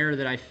is an error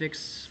that I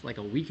fixed like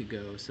a week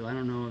ago, so I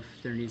don't know if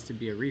there needs to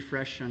be a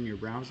refresh on your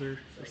browser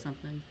or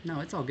something. No,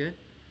 it's all good.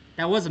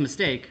 That was a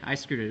mistake. I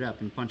screwed it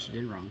up and punched it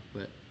in wrong,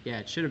 but yeah,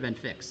 it should have been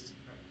fixed.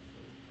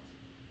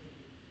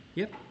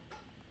 Yep.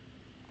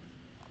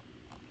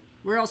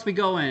 Where else we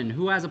going?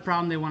 Who has a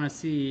problem they want to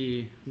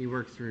see me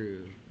work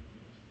through?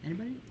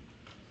 Anybody?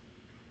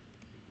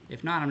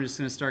 If not, I'm just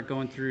going to start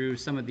going through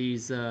some of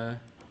these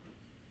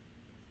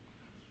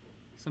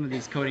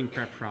coding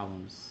prep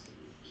problems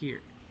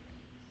here.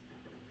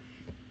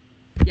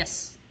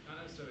 Yes?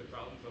 Not necessarily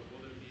problems, but will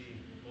there be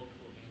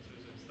multiple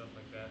answers and stuff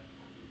like that?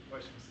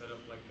 Questions set up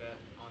like that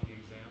on the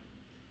exam?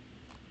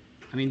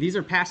 I mean, these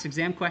are past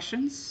exam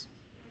questions.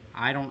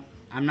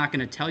 I'm not going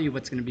to tell you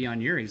what's going to be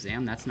on your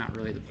exam. That's not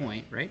really the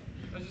point, right?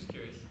 I was just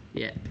curious.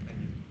 Yeah.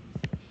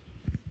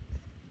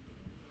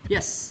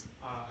 Yes?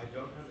 I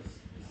don't have a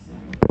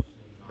specific question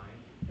in mind,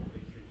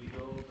 but could we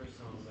go over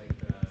some of like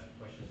the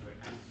questions where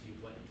it asks you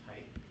what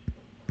type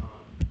a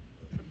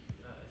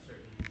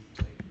certain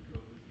like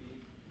code would be?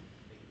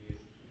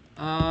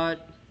 Like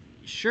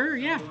Sure,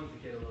 yeah. some of the ones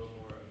that get a little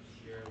more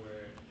obscure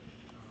where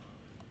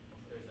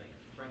there's like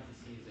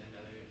parentheses and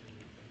other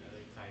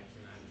types,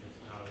 and I'm just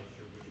not always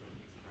sure which one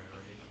takes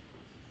priority.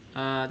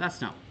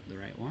 That's not the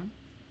right one.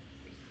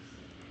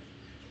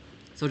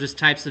 So just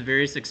types of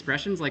various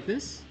expressions like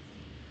this?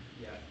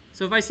 Yeah.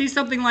 So if I see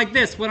something like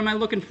this, what am I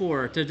looking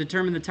for to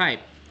determine the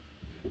type?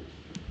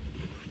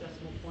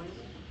 Decimal point.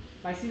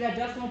 If I see that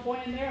decimal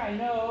point in there, I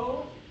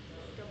know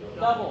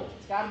double.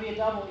 It's got to be a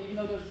double, even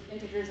though there's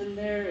integers in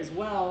there as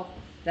well.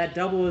 That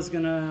double is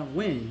going to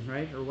win,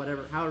 right? Or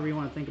whatever, however you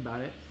want to think about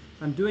it.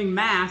 If I'm doing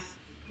math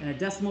and a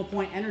decimal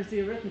point enters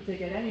the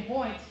arithmetic at any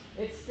point,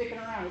 it's sticking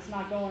around. It's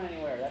not going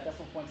anywhere. That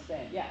decimal point's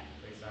staying. Yeah?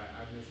 Wait, sorry,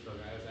 I misspoke.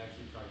 I was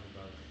actually talking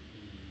about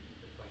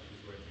the questions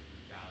where it's like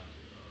the value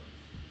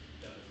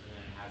of those, and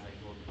then it has like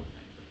multiple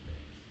types of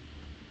things.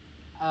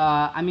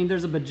 I mean,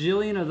 there's a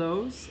bajillion of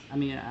those. I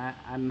mean,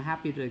 I'm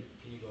happy to...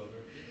 Can you go over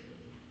it, please?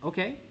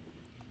 Okay.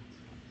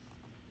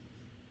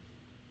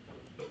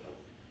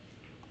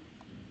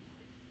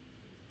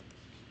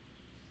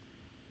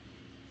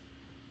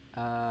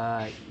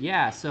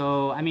 Yeah,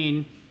 so, I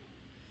mean,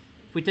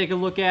 if we take a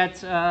look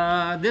at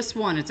this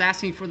one, it's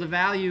asking for the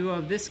value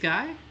of this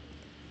guy.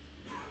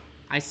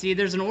 I see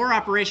there's an OR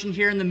operation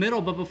here in the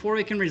middle, but before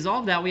we can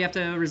resolve that, we have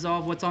to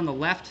resolve what's on the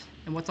left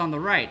and what's on the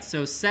right.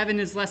 So 7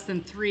 is less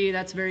than 3,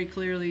 that's very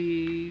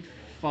clearly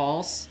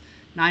false.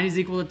 9 is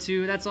equal to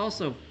 2, that's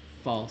also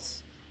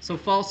false. So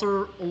false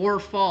or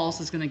false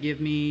is going to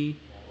give me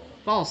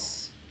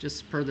false,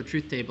 just per the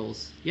truth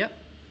tables. Yep.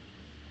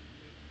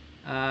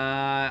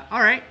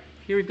 All right,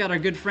 here we've got our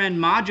good friend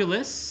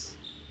modulus.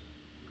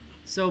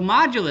 So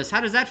modulus,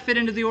 how does that fit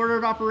into the order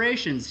of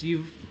operations?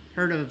 You've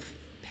heard of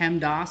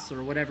PEMDAS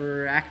or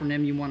whatever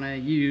acronym you want to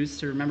use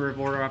to remember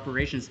order of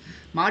operations.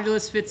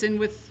 Modulus fits in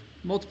with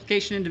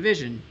multiplication and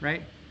division,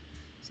 right?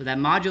 So that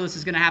modulus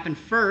is going to happen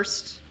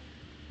first.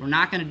 We're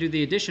not going to do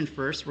the addition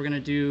first. We're going to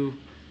do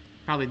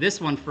probably this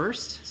one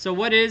first. So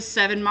what is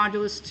 7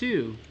 modulus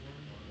 2?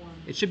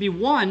 It should be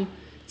 1.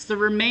 It's the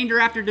remainder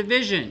after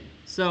division.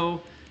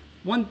 So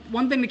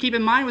one thing to keep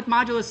in mind with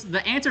modulus,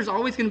 the answer is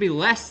always going to be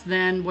less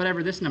than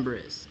whatever this number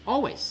is.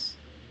 Always.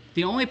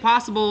 The only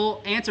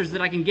possible answers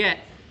that I can get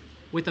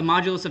with a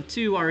modulus of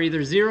 2 are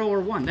either 0 or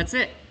 1. That's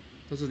it.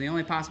 Those are the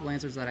only possible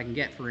answers that I can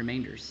get for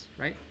remainders,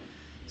 right?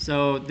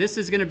 So this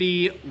is going to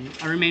be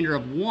a remainder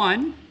of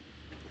 1.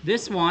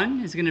 This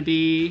one is going to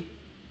be,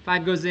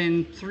 5 goes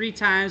in 3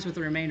 times with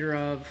a remainder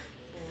of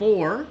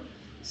 4.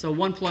 So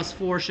 1 plus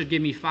 4 should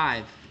give me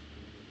 5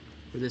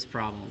 for this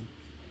problem.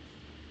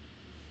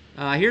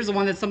 Here's the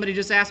one that somebody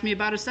just asked me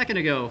about a second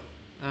ago,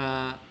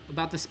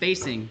 about the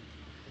spacing.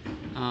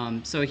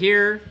 So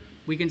here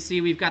we can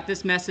see we've got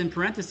this mess in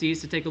parentheses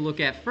to take a look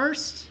at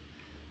first.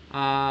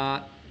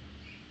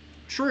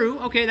 True,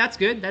 okay, that's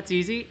good, that's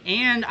easy.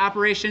 And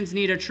operations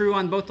need a true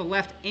on both the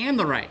left and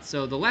the right.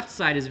 So the left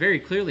side is very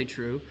clearly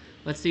true.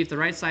 Let's see if the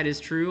right side is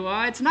true.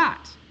 It's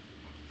not.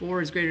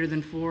 4 is greater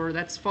than 4,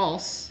 that's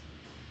false.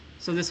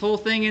 So this whole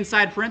thing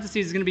inside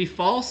parentheses is going to be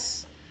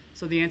false.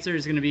 So the answer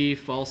is going to be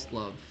false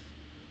love.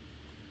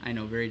 I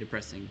know, very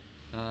depressing.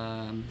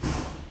 Yeah.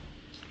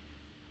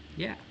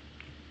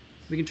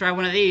 We can try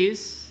one of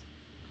these.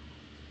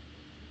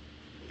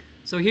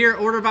 So here,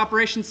 order of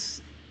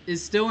operations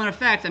is still in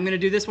effect. I'm going to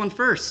do this one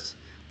first.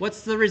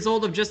 What's the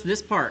result of just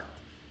this part?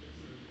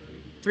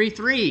 3,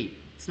 3.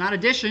 It's not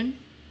addition.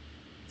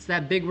 It's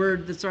that big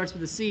word that starts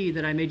with a C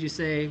that I made you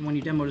say when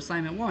you demoed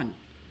assignment 1.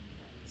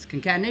 It's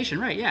concatenation,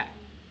 right? Yeah,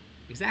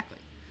 exactly.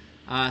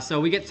 So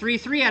we get 3,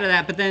 3 out of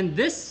that, but then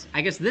this,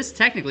 I guess this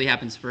technically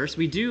happens first.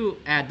 We do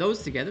add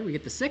those together. We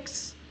get the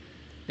 6,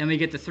 then we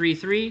get the 3,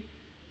 3.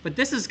 But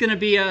this is going to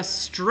be a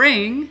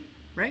string,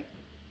 right?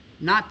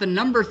 Not the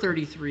number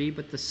 33,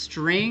 but the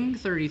string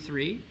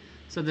 33.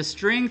 So the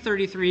string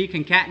 33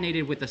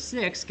 concatenated with a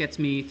 6 gets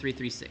me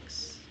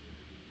 336.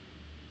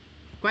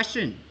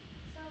 Question?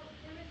 So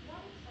there was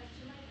one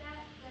question like that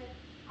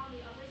on the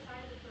other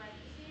side of the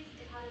parentheses,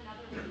 it had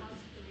another plus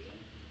 3,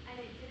 and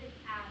it didn't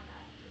add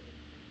that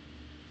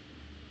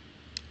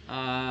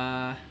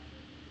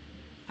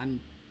 3.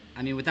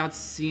 I mean, without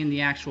seeing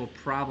the actual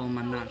problem,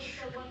 I'm not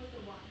sure. The one with the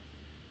 1.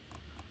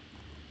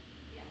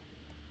 Yeah.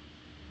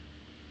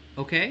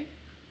 Okay.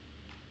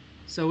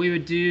 So we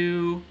would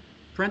do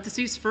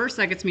parentheses first,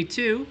 that gets me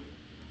 2.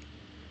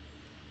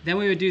 Then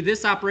we would do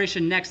this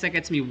operation next, that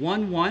gets me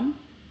 1, 1,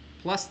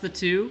 plus the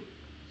 2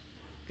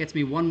 gets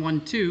me 1,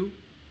 1, 2,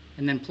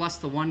 and then plus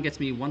the 1 gets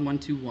me 1, 1,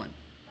 2, 1.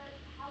 But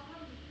how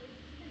come,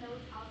 even though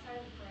it's outside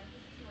of the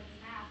parentheses, like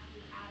math,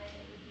 you add it,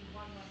 it would be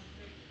 1,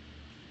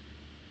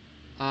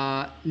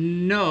 1, 3?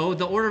 No,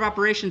 the order of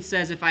operations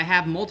says if I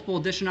have multiple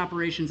addition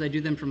operations, I do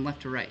them from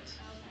left to right. Okay.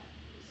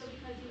 So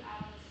because you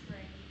add on a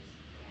string, you just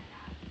can't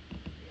add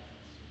the other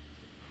one.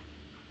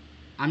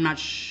 I'm not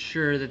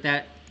sure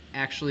that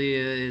actually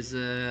is,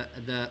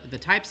 the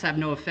types have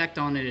no effect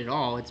on it at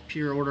all. It's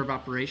pure order of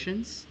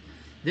operations.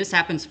 This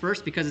happens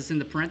first because it's in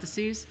the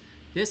parentheses.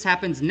 This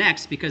happens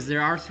next because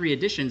there are 3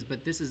 additions,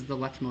 but this is the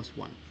leftmost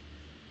one.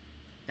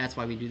 That's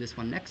why we do this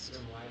one next.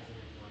 Then why isn't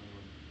it 1, 1?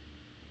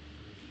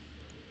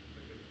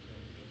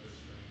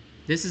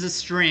 This is a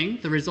string.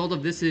 The result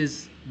of this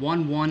is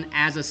 1, 1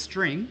 as a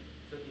string.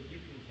 So if you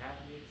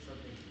concatenate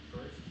something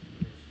first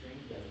in a string,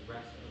 then the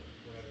rest of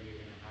whatever you're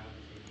going to have is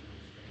going to become a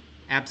string.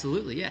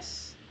 Absolutely,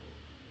 yes.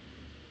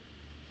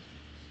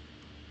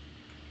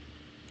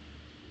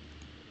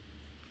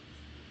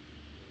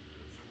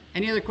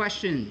 Any other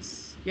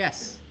questions?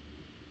 Yes. Can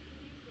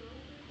you go over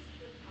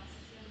the past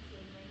tense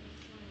and write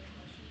next one of the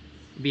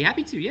questions? Be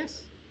happy to,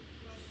 yes.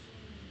 Question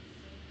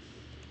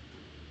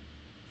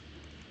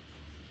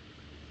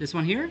 6. This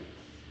one here?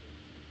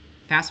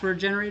 Password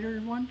generator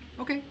one?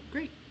 Okay,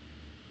 great.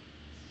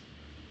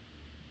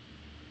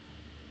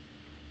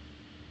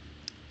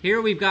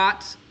 Here we've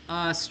got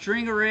a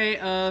string array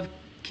of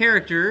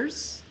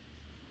characters,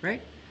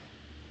 right?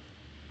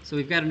 So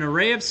we've got an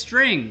array of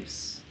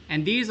strings,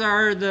 and these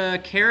are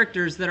the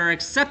characters that are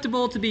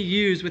acceptable to be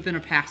used within a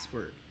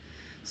password.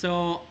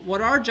 So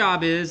what our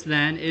job is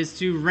then is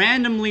to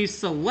randomly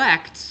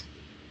select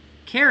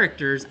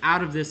characters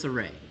out of this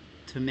array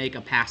to make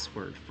a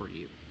password for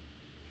you.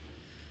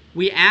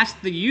 We ask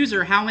the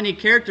user how many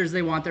characters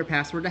they want their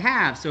password to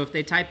have. So if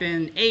they type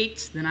in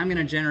 8, then I'm going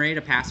to generate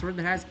a password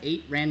that has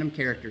 8 random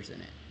characters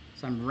in it.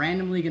 So I'm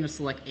randomly going to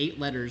select 8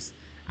 letters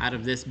out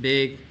of this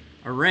big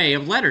array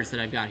of letters that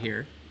I've got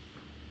here,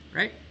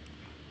 right?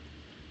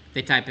 If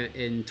they type it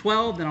in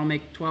 12, then I'll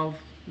make 12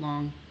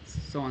 long,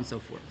 so on and so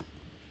forth.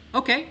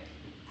 Okay,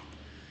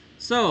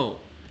 so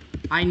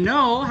I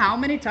know how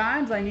many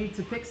times I need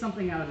to pick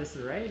something out of this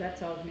array. That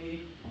tells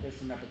me there's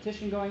some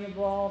repetition going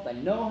involved. I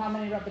know how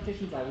many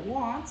repetitions I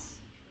want.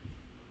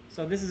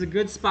 So this is a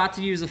good spot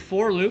to use a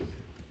for loop.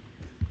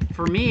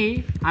 For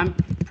me, I'm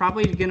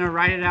probably going to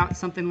write it out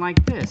something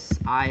like this.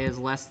 I is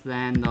less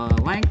than the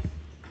length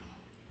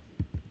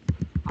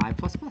I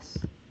plus plus.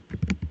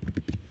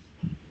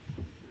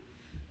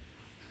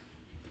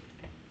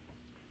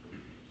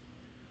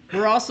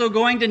 We're also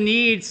going to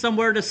need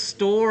somewhere to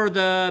store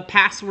the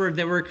password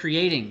that we're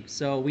creating.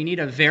 So we need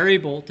a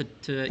variable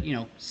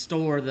to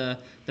store the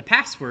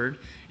password.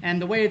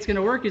 And the way it's going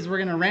to work is we're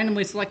going to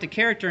randomly select a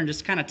character and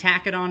just kind of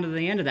tack it onto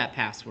the end of that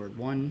password,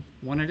 one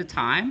at a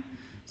time.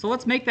 So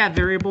let's make that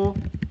variable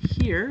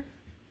here.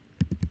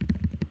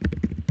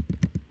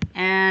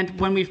 And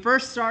when we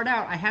first start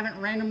out, I haven't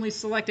randomly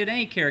selected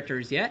any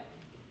characters yet.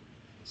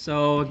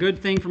 So a good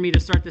thing for me to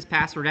start this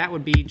password at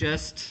would be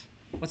just,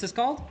 what's this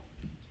called?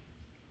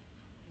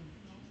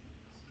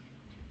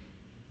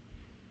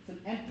 It's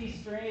an empty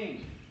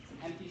string. It's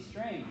an empty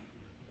string.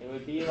 It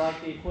would be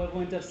like the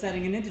equivalent of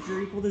setting an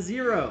integer equal to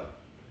 0.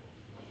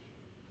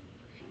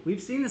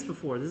 We've seen this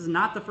before. This is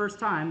not the first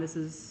time this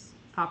has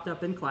popped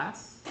up in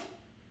class.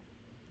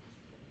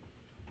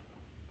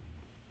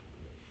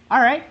 All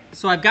right,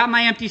 so I've got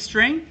my empty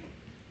string.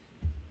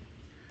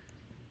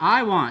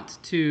 I want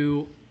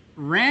to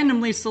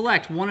randomly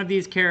select one of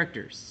these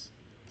characters.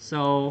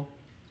 So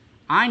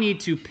I need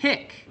to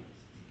pick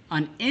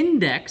an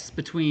index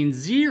between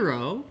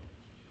 0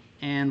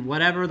 and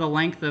whatever the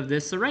length of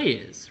this array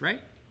is,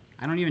 right?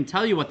 I don't even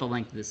tell you what the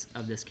length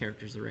of this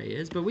character's array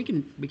is, but we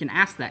can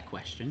ask that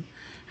question.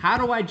 How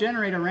do I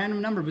generate a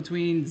random number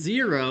between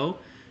 0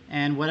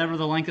 and whatever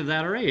the length of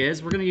that array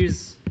is? We're going to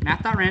use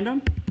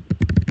math.random.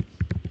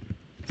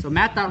 So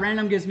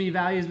math.random gives me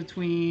values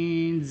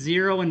between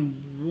 0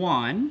 and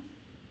 1.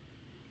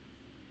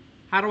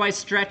 How do I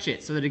stretch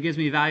it so that it gives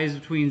me values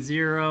between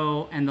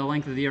 0 and the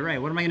length of the array?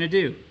 What am I going to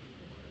do?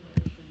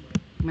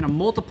 I'm going to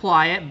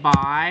multiply it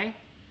by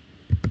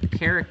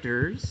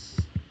characters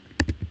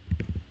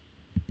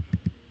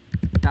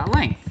dot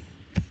length.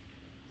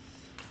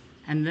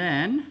 And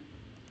then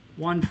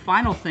one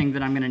final thing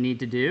that I'm going to need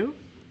to do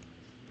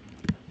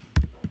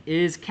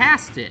is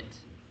cast it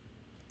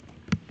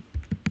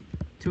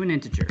to an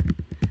integer,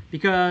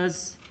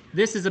 because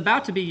this is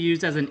about to be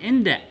used as an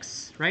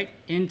index, right,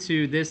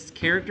 into this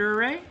character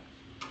array.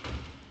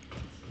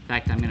 In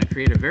fact, I'm going to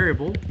create a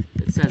variable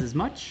that says as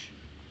much.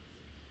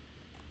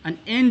 An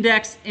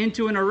index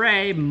into an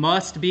array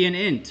must be an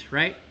int,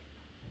 right?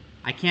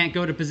 I can't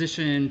go to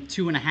position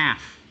 2.5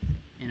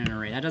 in an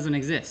array. That doesn't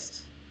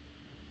exist.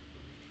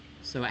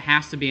 So it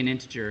has to be an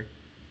integer.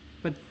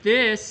 But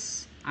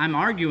this, I'm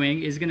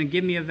arguing, is going to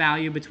give me a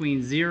value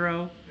between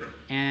 0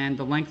 and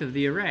the length of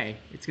the array.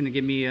 It's going to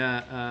give me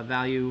a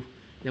value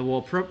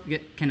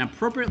that can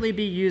appropriately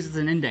be used as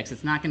an index.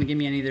 It's not going to give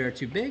me any that are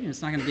too big, and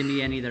it's not going to give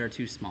me any that are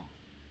too small.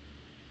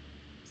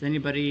 Does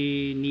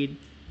anybody need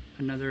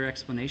another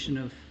explanation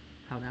of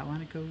how that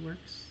line of code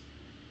works?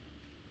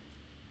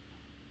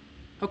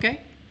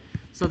 Okay.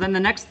 So then the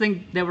next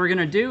thing that we're going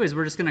to do is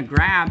we're just going to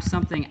grab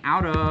something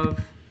out of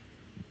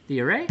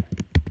the array,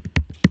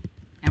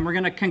 and we're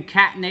going to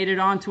concatenate it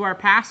onto our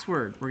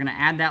password. We're going to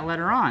add that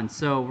letter on.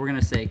 So we're going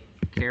to say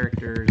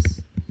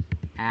characters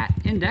at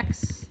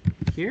index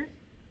here.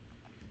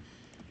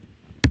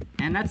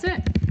 And that's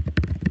it.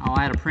 I'll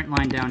add a print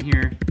line down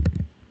here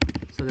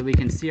so that we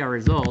can see our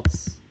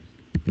results.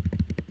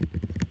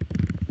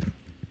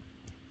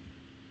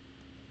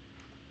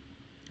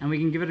 And we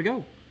can give it a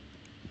go.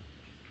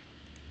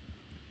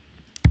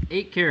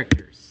 8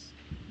 characters.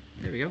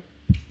 There we go.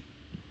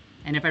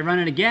 And if I run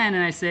it again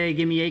and I say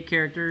give me 8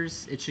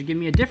 characters, it should give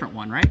me a different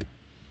one, right?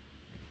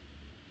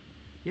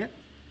 Yep.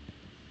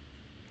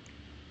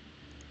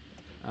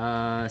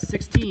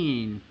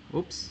 16.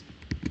 Oops.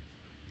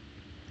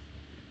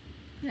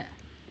 Yeah.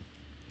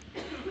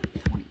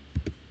 20.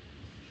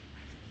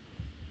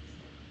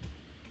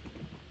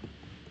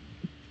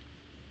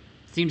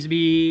 Seems to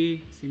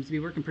be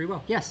working pretty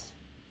well. Yes.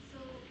 So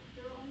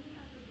there will only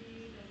ever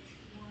be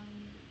like one of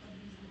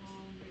these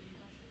long written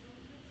questions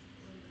on this,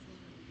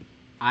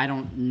 or I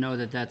don't know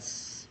that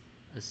that's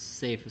a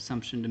safe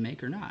assumption to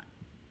make or not.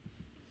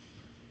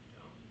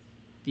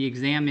 The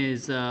exam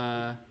is 2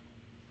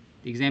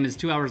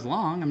 hours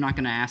long. I'm not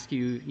going to ask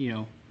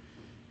you,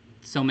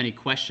 so many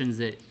questions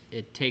that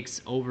it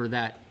takes over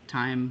that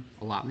time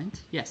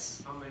allotment.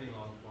 Yes. How many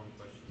long form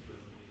questions would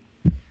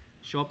it be?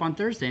 Show up on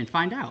Thursday and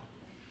find out.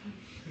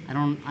 I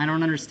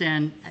don't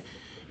understand.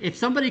 If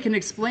somebody can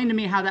explain to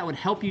me how that would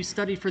help you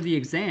study for the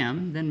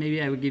exam, then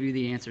maybe I would give you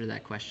the answer to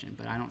that question.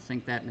 But I don't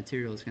think that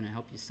material is going to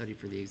help you study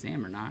for the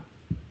exam or not.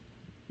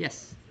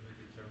 Yes? It would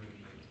determine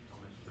how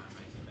much time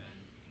I spend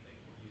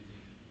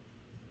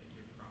using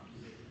your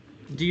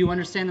prompts. Do you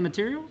understand the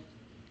material?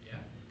 Yeah.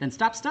 Then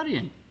stop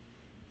studying.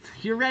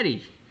 You're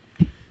ready.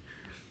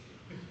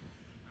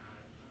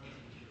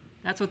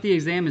 That's what the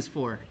exam is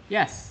for.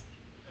 Yes?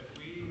 If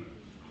we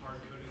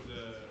hard-coded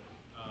the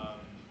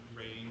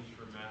range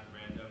for math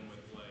random with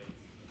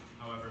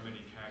however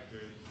many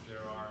characters there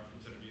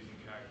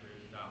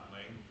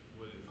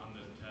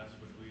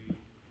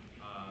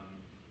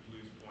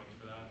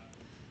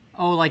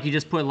Oh, like you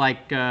just put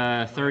like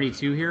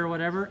 32 here or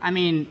whatever? I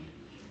mean,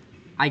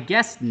 I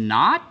guess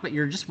not, but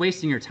you're just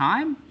wasting your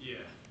time Yeah.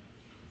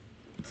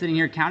 sitting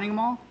here counting them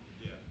all.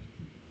 Yeah.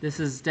 This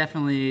is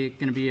definitely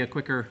going to be a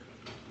quicker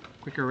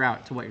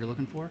route to what you're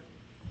looking for.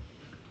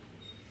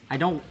 I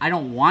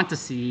don't want to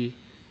see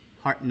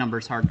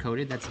numbers hard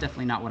coded. That's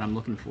definitely not what I'm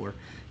looking for.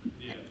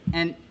 Yeah.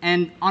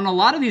 And on a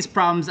lot of these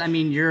problems, I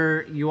mean,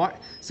 you are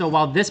so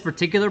while this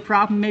particular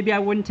problem maybe I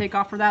wouldn't take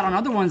off for that. On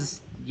other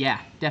ones,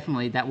 yeah,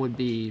 definitely that would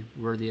be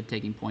worthy of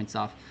taking points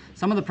off.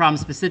 Some of the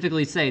problems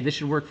specifically say this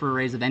should work for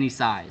arrays of any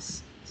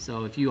size.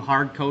 So if you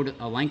hard code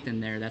a length in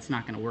there, that's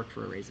not going to work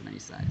for arrays of any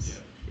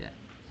size. Yeah.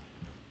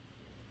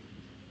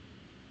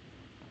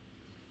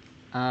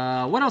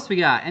 What else we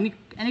got?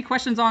 Any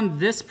questions on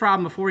this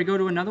problem before we go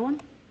to another one?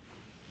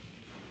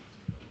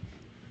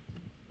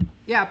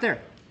 Yeah, up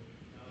there.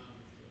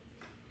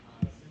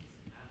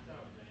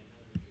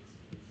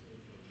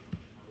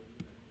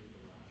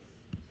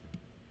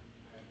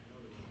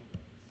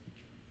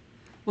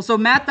 Well, so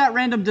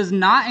math.random does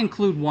not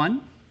include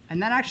 1,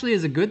 and that actually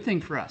is a good thing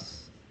for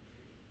us.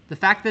 The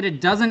fact that it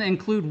doesn't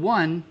include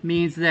 1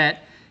 means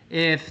that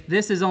if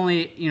this is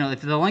only,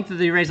 if the length of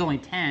the array is only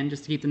 10,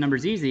 just to keep the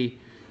numbers easy,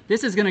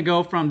 this is going to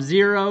go from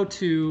 0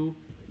 to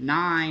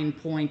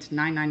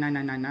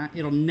 9.999999.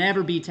 It'll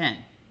never be 10,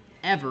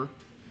 ever.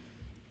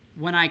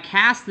 When I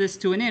cast this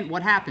to an int,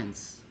 what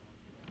happens?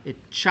 It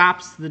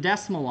chops the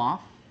decimal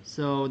off.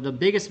 So the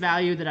biggest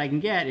value that I can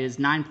get is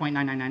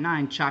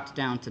 9.9999 chopped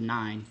down to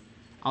 9.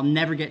 I'll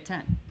never get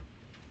 10.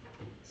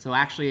 So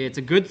actually, it's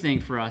a good thing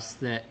for us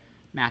that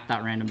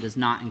math.random does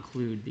not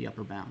include the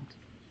upper bound.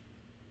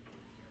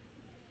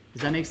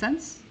 Does that make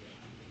sense?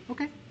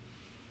 Okay.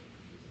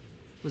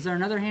 Was there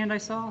another hand I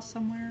saw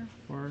somewhere?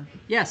 Or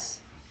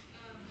yes? I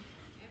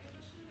have a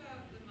question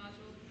about the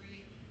module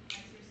 3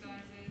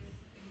 exercises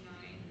and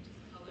 9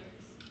 colors.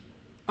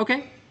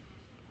 Okay.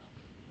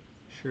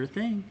 Sure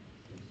thing.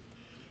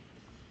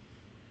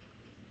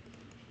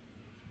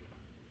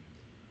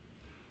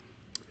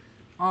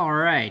 All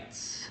right.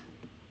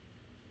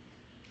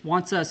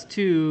 Wants us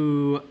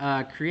to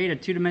create a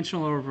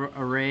two-dimensional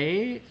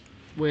array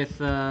with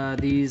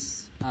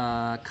these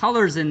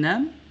colors in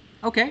them.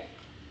 Okay.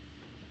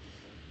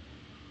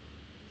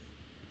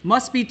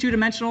 Must be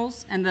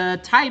two-dimensionals, and the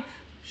type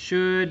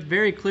should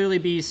very clearly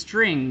be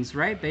strings,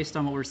 right, based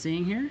on what we're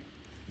seeing here.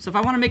 So if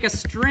I want to make a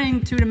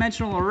string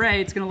two-dimensional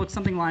array, it's going to look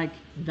something like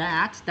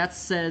that. That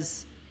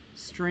says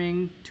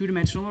string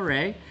two-dimensional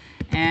array.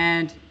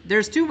 And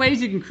there's two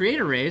ways you can create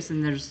arrays,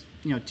 and there's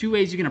two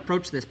ways you can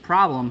approach this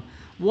problem.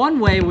 One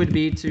way would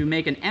be to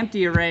make an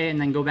empty array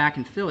and then go back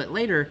and fill it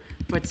later.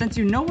 But since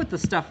you know what the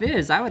stuff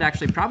is, I would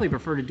actually probably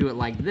prefer to do it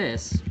like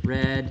this: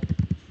 red,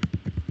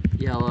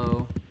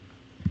 yellow,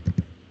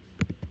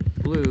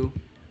 blue,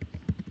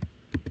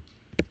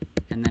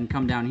 and then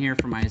come down here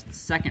for my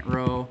second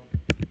row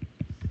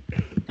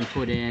and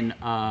put in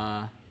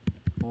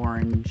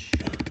orange,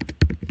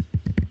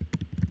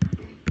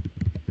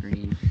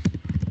 green,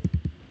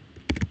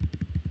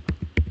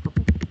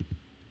 purple.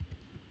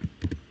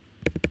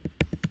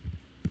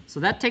 So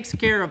that takes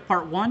care of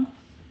part 1,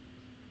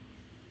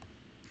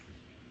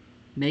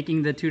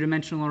 making the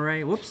two-dimensional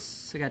array.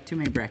 Whoops, I got too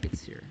many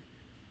brackets here.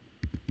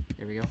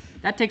 There we go.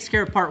 That takes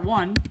care of part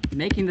 1,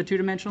 making the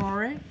two-dimensional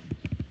array.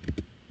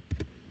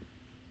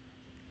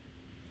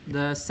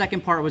 The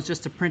second part was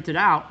just to print it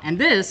out. And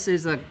this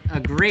is a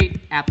great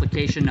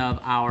application of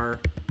our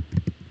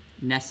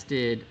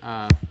nested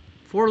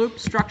for loop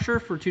structure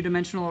for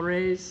two-dimensional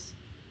arrays.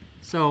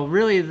 So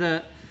really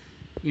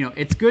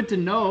it's good to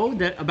know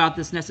that about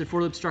this nested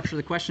for loop structure.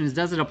 The question is,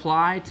 does it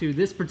apply to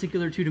this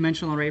particular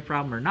two-dimensional array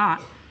problem or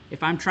not?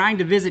 If I'm trying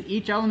to visit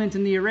each element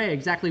in the array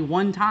exactly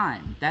one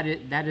time, that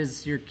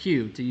is your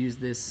cue to use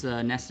this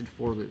nested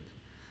for loop.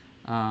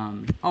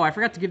 Oh, I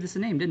forgot to give this a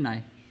name, didn't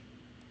I?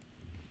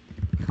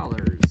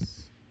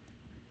 Colors.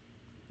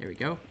 There we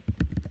go.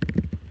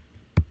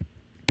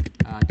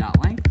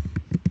 Dot length.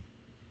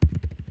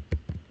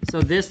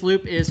 So this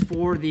loop is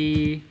for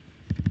the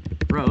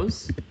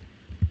rows.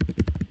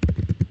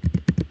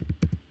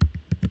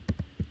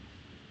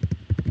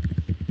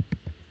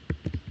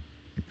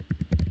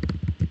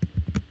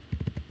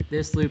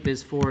 This loop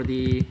is for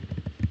the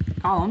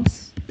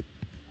columns.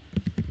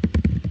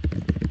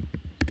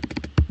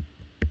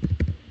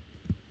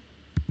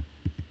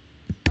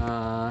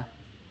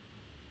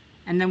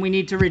 And then we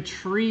need to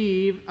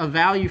retrieve a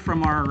value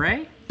from our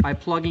array by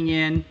plugging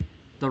in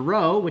the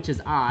row, which is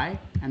I,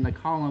 and the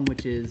column,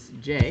 which is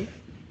J.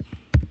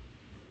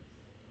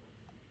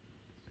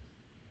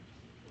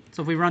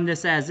 So if we run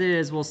this as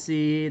is, we'll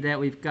see that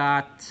we've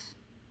got,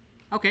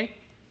 okay,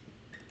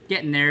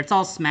 getting there. It's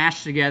all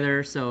smashed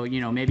together, so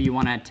maybe you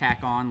want to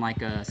tack on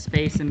like a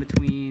space in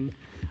between.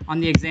 On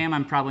the exam,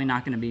 I'm probably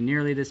not going to be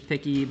nearly this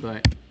picky,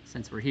 but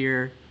since we're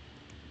here,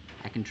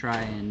 I can try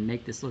and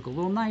make this look a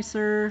little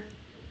nicer.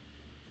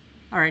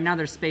 All right, now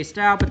they're spaced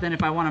out, but then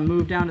if I want to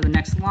move down to the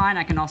next line,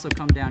 I can also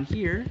come down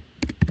here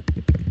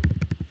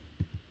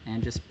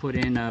and just put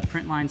in a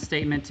print line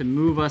statement to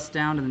move us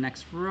down to the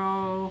next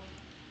row.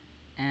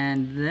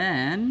 And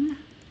then,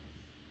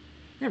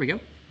 there we go.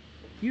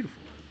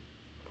 Beautiful.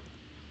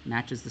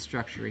 Matches the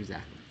structure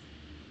exactly.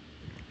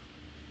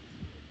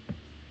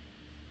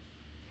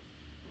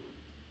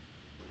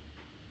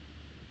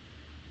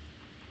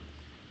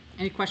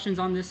 Any questions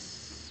on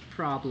this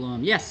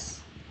problem?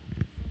 Yes?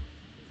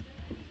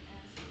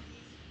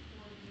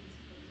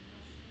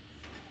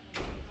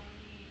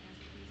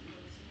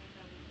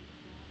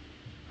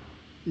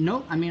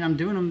 No, I mean, I'm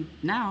doing them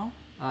now.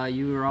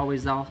 You are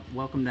always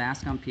welcome to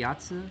ask on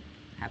Piazza.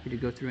 Happy to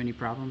go through any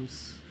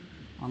problems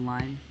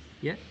online.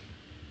 Yeah?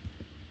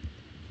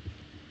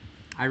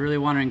 I really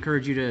want to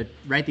encourage you to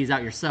write these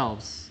out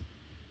yourselves.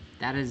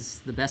 That is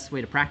the best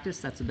way to practice.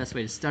 That's the best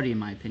way to study, in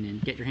my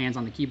opinion. Get your hands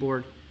on the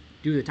keyboard.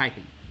 Do the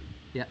typing.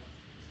 Yeah.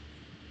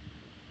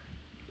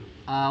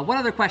 What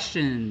other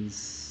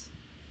questions?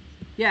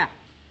 Yeah.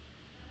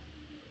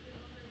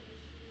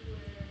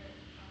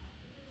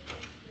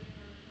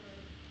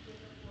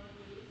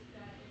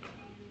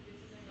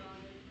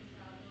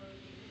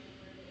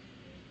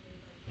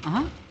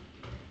 Uh-huh.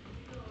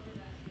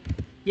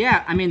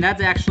 Yeah, I mean,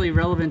 that's actually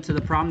relevant to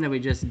the problem that we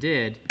just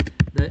did.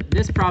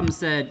 This problem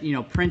said, you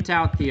know, print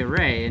out the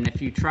array. And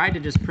if you tried to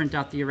just print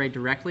out the array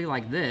directly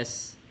like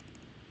this,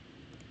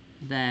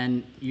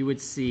 then you would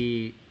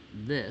see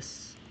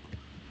this.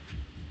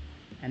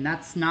 And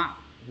that's not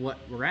what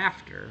we're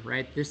after,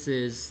 right? This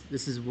is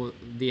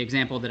the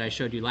example that I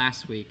showed you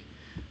last week.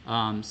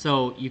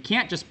 So you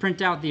can't just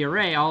print out the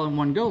array all in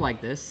one go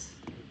like this.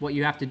 What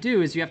you have to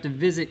do is you have to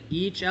visit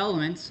each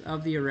element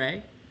of the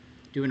array,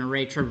 do an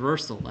array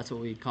traversal, that's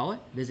what we'd call it.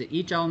 Visit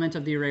each element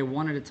of the array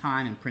one at a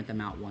time and print them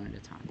out one at a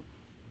time.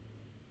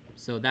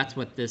 So that's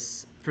what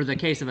this, for the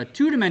case of a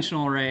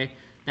two-dimensional array,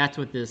 that's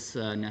what this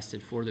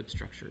nested for loop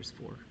structure is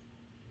for.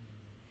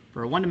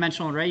 For a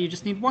one-dimensional array, you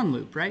just need one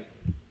loop, right?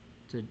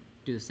 To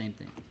do the same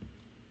thing.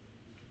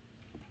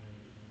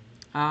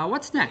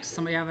 What's next?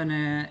 Somebody have an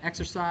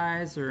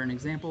exercise or an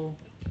example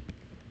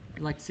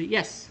you'd like to see?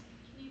 Yes?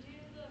 Can you do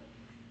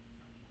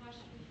the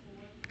question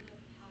 4 for the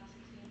past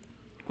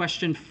example?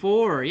 Question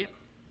 4, yep.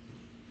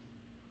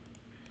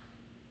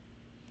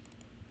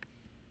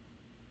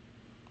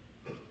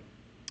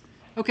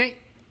 Okay.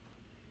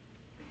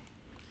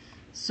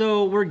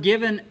 So we're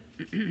given,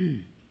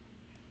 this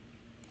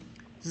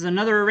is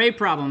another array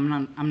problem,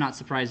 and I'm not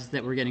surprised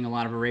that we're getting a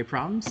lot of array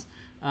problems.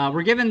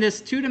 We're given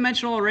this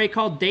two-dimensional array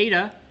called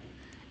data,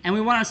 and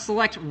we want to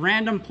select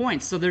random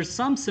points. So there's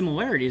some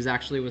similarities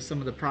actually with some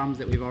of the problems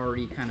that we've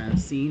already kind of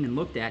seen and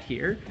looked at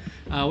here.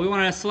 We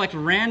want to select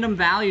random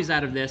values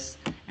out of this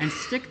and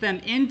stick them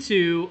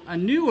into a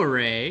new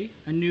array,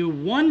 a new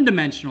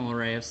one-dimensional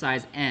array of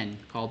size n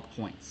called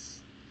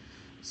points.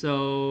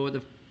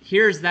 So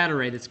here's that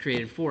array that's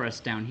created for us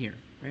down here,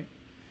 right?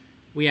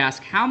 We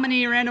ask, how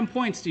many random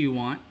points do you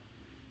want?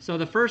 So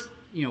the first,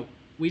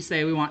 we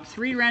say we want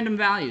 3 random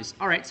values.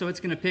 All right, so it's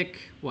going to pick,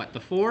 what, the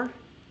 4?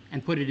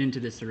 And put it into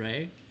this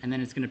array, and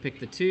then it's going to pick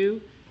the 2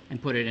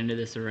 and put it into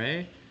this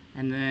array,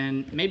 and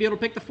then maybe it'll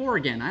pick the 4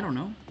 again, I don't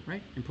know,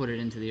 right? And put it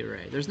into the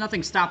array. There's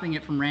nothing stopping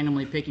it from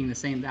randomly picking the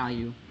same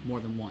value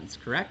more than once,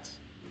 correct?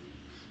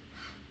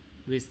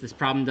 At least this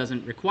problem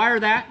doesn't require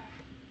that.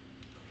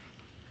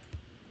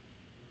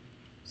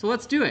 So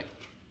let's do it.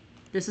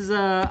 This is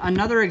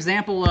another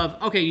example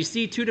of, okay, you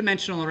see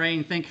two-dimensional array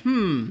and think,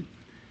 do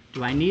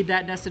I need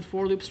that nested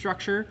for loop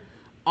structure?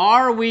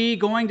 Are we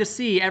going to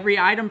see every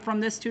item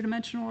from this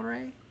two-dimensional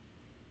array?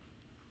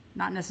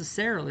 Not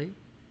necessarily.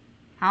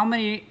 How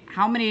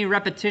many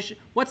repetition?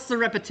 What's the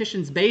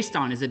repetitions based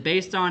on? Is it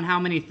based on how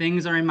many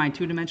things are in my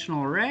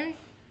two-dimensional array?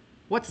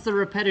 What's the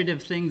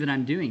repetitive thing that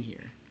I'm doing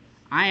here?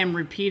 I am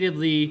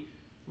repeatedly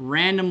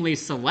randomly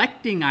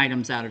selecting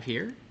items out of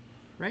here,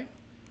 right?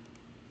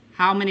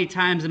 How many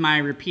times am I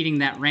repeating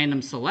that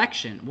random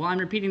selection? Well, I'm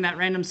repeating that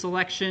random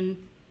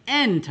selection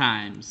n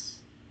times.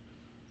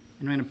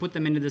 And I'm going to put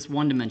them into this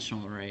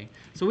one-dimensional array.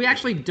 So we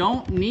actually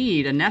don't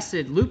need a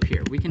nested loop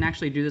here. We can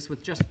actually do this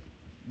with just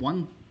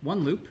one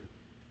loop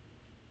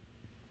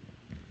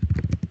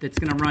that's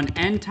going to run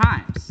n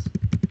times.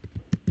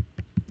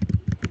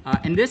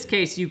 In this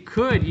case, you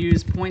could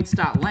use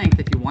points.length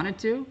if you wanted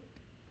to.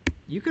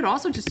 You could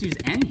also just use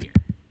n here.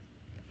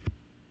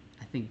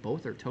 I think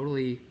both are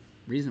totally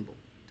reasonable,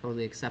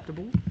 totally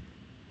acceptable.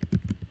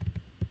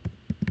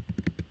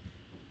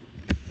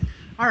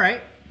 All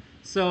right.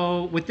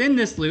 So within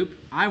this loop,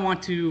 I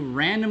want to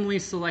randomly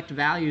select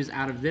values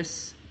out of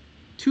this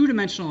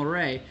two-dimensional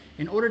array.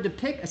 In order to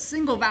pick a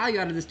single value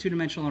out of this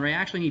two-dimensional array, I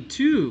actually need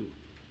 2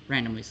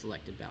 randomly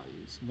selected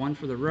values, one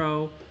for the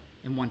row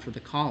and one for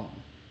the column.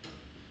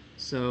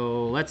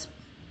 So let's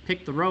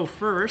pick the row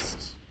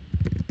first.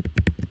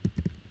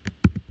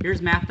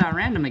 Here's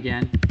math.random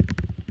again.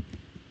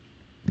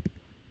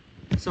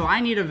 So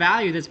I need a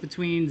value that's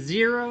between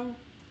 0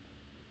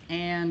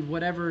 and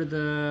whatever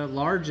the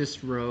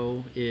largest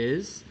row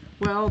is.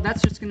 Well,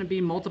 that's just going to be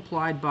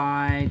multiplied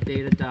by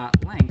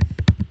data.length.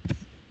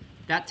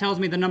 That tells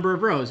me the number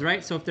of rows,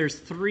 right? So if there's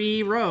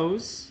 3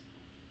 rows,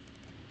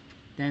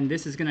 then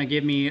this is going to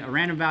give me a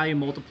random value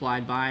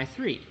multiplied by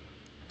 3.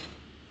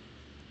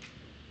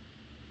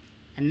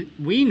 And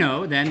we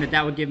know then that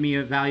that would give me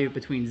a value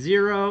between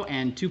 0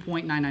 and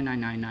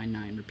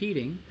 2.999999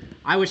 repeating.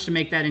 I wish to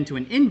make that into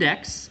an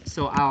index,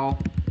 so I'll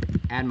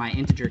add my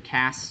integer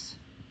cast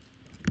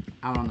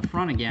out on the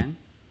front again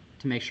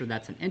to make sure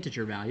that's an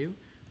integer value.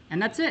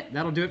 And that's it.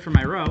 That'll do it for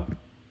my row.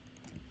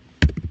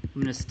 I'm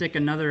going to stick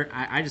another,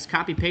 I just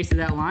copy pasted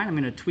that line. I'm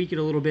going to tweak it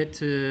a little bit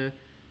to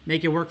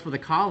make it work for the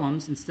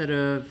columns instead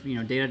of,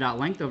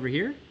 data.length over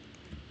here.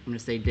 I'm going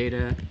to say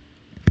data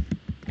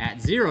at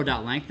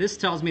 0.length. This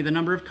tells me the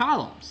number of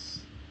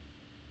columns.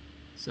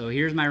 So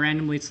here's my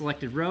randomly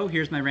selected row.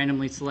 Here's my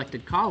randomly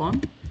selected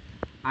column.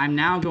 I'm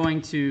now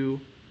going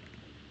to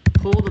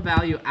pull the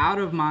value out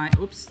of my,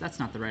 oops, that's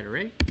not the right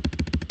array.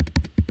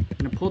 I'm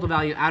going to pull the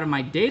value out of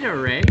my data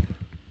array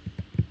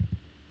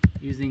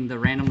using the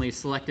randomly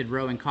selected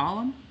row and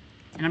column,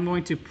 and I'm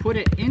going to put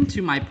it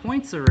into my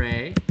points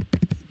array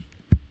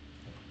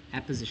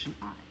at position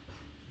I.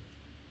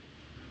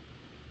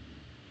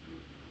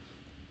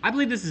 I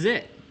believe this is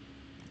it.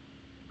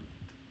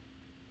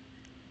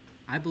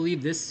 I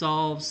believe this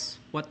solves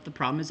what the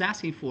problem is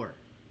asking for.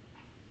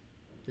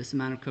 This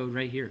amount of code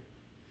right here.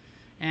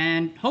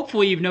 And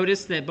hopefully you've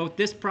noticed that both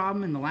this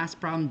problem and the last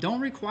problem don't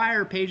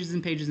require pages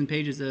and pages and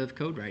pages of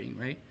code writing,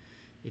 right?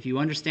 If you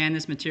understand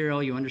this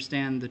material, you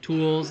understand the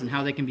tools and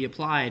how they can be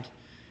applied,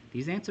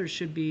 these answers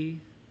should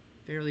be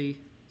fairly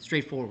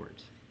straightforward.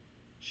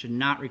 Should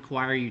not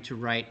require you to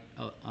write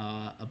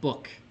a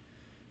book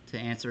to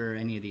answer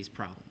any of these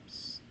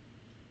problems.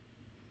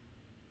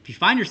 If you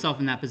find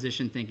yourself in that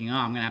position thinking, oh,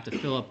 I'm going to have to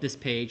fill up this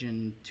page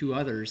and 2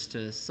 others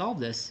to solve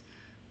this,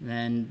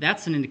 then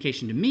that's an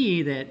indication to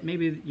me that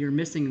maybe you're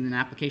missing an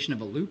application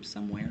of a loop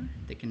somewhere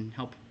that can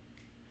help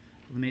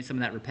eliminate some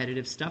of that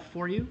repetitive stuff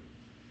for you.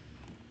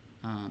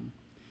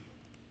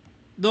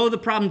 Though the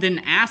problem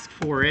didn't ask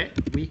for it,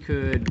 we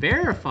could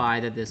verify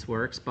that this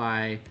works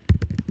by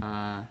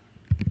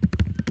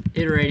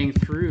iterating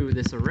through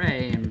this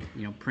array and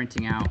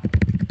printing out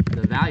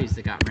the values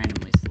that got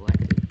randomly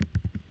selected.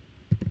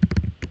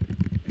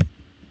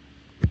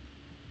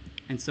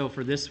 And so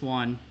for this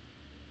one,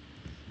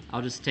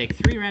 I'll just take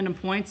 3 random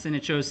points and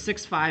it shows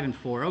 6, 5, and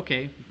 4.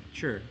 Okay,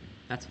 sure,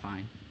 that's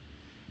fine.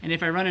 And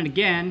if I run it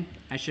again,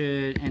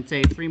 and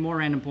say 3 more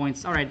random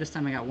points. All right, this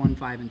time I got 1,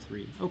 5, and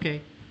 3.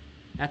 Okay,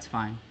 that's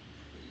fine.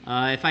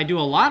 If I do a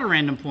lot of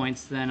random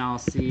points, then I'll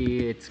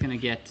see it's going to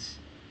get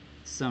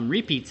some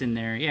repeats in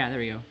there. Yeah, there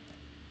we go.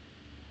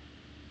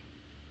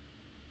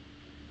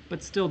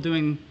 But still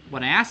doing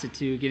what I asked it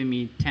to, giving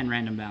me 10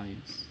 random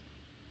values.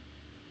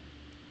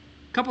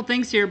 A couple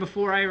things here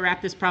before I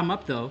wrap this problem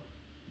up, though.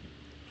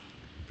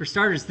 For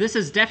starters, this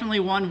is definitely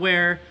one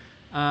where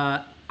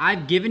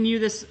I've given you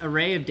this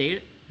array of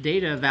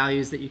data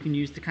values that you can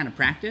use to kind of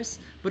practice.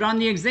 But on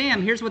the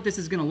exam, here's what this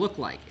is going to look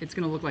like. It's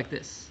going to look like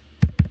this.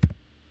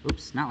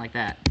 Oops, not like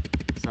that.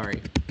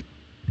 Sorry.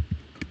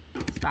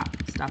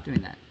 Stop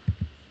doing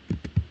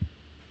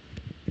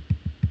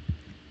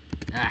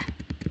that.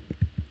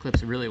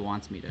 Eclipse really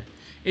wants me to.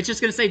 It's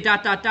just going to say ...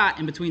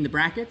 in between the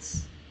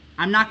brackets.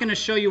 I'm not going to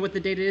show you what the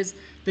data is.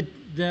 The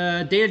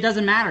data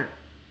doesn't matter,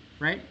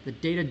 right? The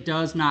data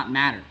does not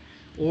matter.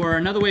 Or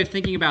another way of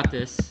thinking about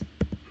this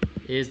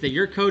is that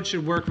your code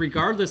should work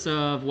regardless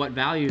of what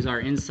values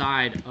are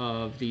inside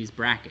of these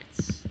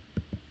brackets,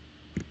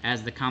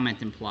 as the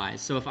comment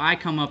implies. So if I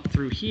come up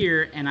through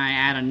here and I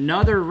add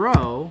another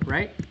row,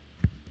 right,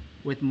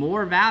 with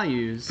more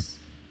values,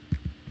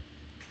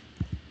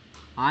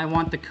 I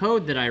want the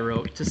code that I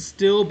wrote to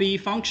still be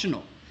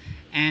functional.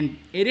 And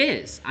it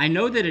is. I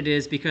know that it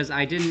is because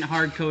I didn't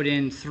hard code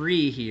in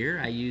 3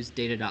 here. I used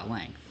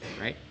data.length,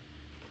 right?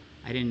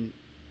 I didn't,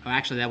 oh,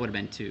 actually that would have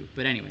been 2.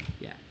 But anyway,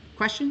 yeah.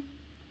 Question?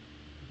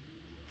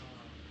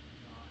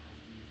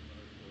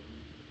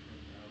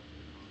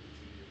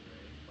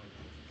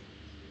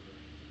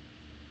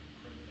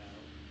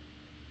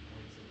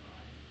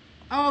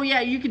 Oh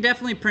yeah, you could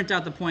definitely print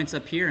out the points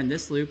up here in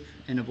this loop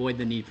and avoid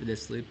the need for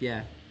this loop,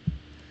 yeah.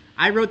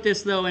 I wrote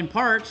this though in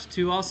part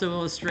to also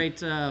illustrate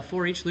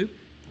for each loop,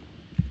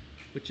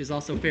 which is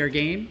also fair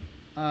game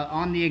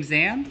on the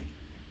exam.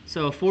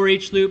 So for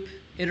each loop,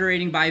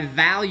 iterating by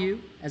value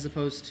as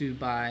opposed to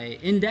by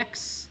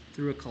index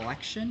through a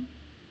collection,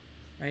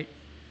 right?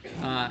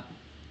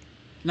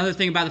 Another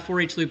thing about the for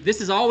each loop, this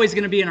is always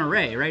going to be an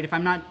array, right? If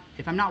I'm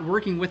not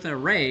working with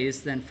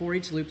arrays, then for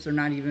each loops are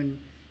not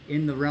even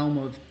in the realm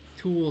of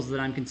tools that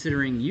I'm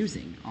considering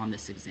using on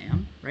this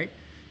exam, right?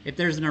 If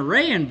there's an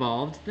array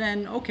involved,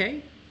 then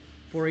okay,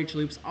 for each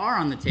loops are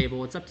on the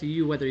table. It's up to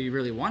you whether you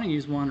really want to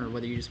use one or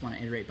whether you just want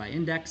to iterate by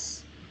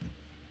index.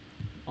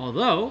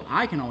 Although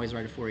I can always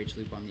write a for each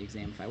loop on the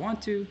exam if I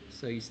want to,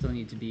 so you still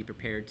need to be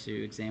prepared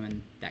to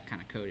examine that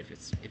kind of code if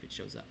it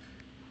shows up.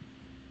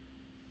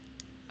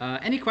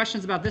 Any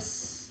questions about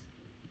this?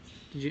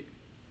 Did you?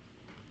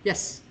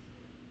 Yes.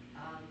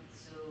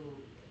 So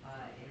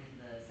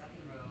in the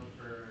second row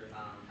for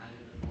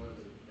under the for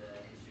loop, the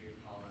integer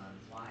column,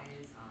 why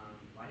does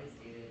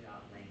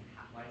data.length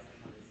why does it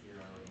have a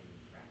 0 in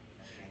brackets?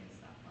 I think I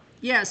missed that part.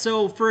 Yeah.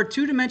 So for a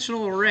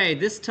 2-dimensional array,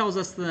 this tells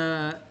us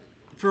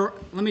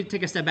let me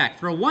take a step back.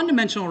 For a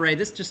one-dimensional array,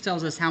 this just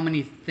tells us how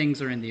many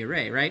things are in the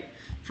array, right?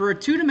 For a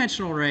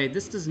two-dimensional array,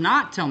 this does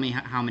not tell me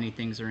how many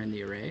things are in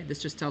the array.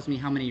 This just tells me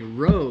how many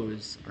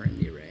rows are in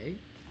the array.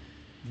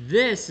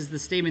 This is the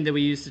statement that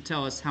we use to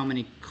tell us how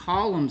many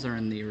columns are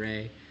in the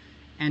array.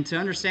 And to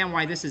understand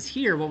why this is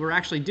here, what we're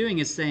actually doing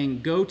is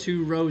saying go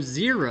to row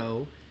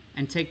 0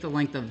 and take the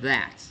length of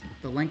that.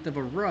 The length of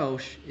a row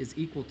is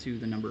equal to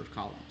the number of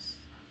columns,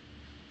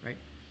 right?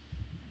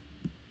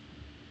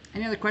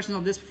 Any other questions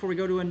on this before we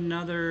go to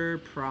another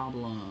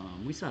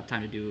problem? We still have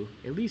time to do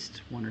at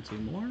least one or two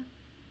more.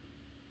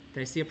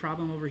 Did I see a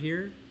problem over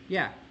here?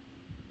 Yeah.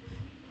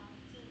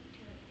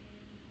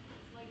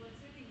 Like, let's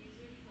say the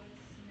user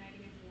puts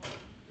 -1.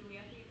 Do we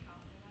have to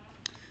account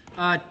for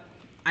that?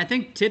 I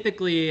think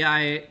typically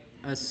I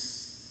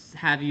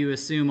have you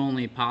assume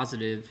only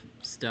positive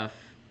stuff.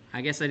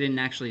 I guess I didn't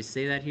actually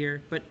say that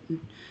here, but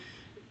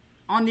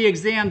on the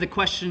exam, the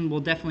question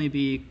will definitely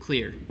be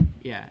clear.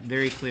 Yeah,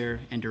 very clear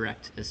and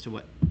direct as to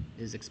what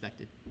is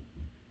expected.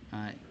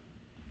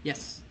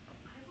 Yes?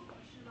 I have a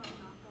question about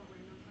not the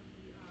random from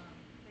the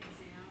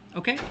exam.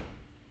 Okay. And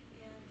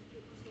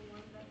it was the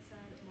one that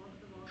said mark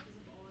the relatives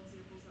of all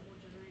examples that will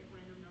generate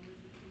random numbers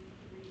between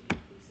 3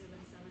 inclusive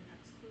and 7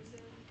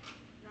 exclusive.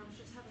 And I was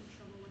just having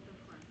trouble with the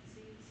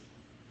parentheses.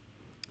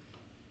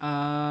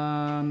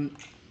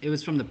 It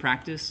was from the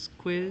practice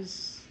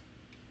quiz.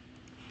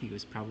 I think it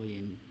was probably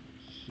in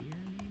here,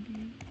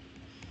 maybe.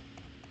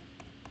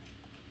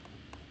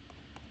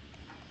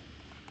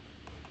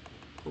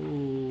 Oh,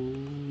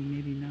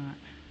 maybe not.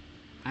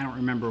 I don't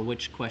remember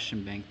which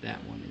question bank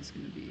that one is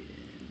going to be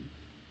in.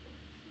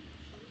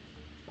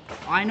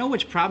 I know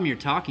which problem you're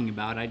talking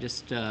about. I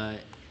just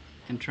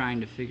am trying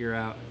to figure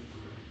out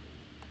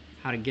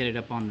how to get it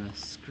up on the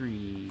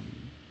screen.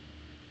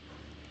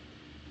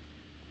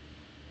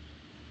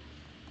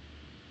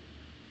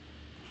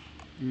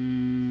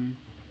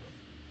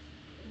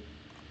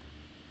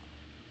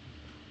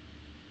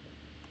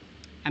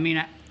 I mean,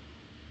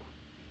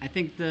 I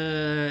think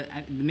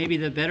maybe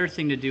the better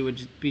thing to do would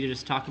just be to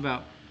just talk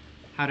about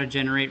how to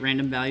generate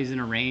random values in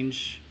a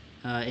range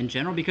in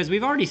general, because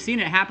we've already seen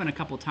it happen a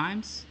couple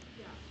times,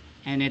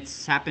 and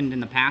it's happened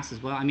in the past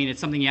as well. I mean, it's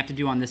something you have to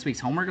do on this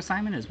week's homework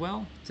assignment as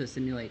well to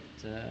simulate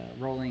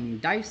rolling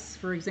dice,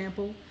 for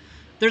example.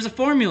 There's a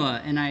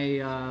formula, and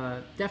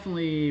I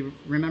definitely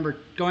remember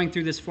going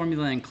through this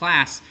formula in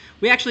class.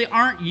 We actually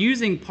aren't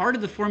using part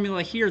of the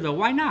formula here, though.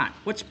 Why not?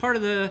 Which part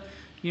of the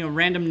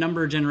random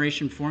number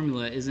generation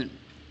formula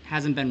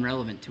hasn't been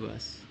relevant to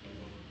us?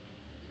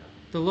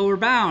 The lower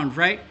bound,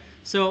 right?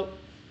 So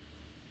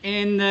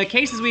in the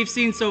cases we've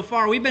seen so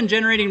far, we've been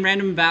generating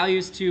random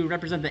values to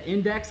represent the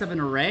index of an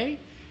array,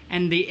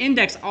 and the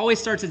index always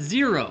starts at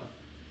 0.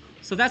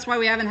 So that's why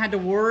we haven't had to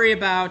worry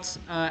about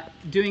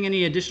doing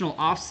any additional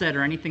offset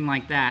or anything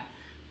like that.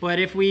 But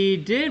if we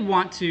did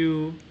want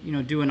to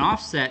do an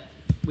offset,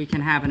 we can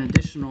have an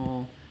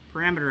additional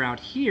parameter out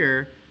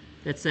here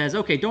that says,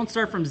 okay, don't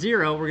start from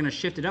 0, we're going to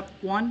shift it up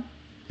 1.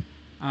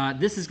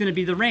 This is going to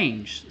be the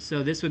range.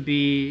 So this would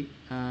be,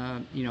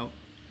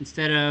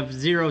 instead of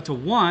 0 to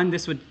 1,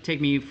 this would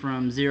take me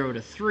from 0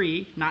 to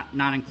 3,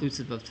 not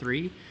inclusive of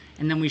 3.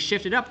 And then we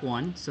shift it up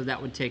 1, so that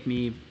would take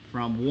me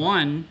from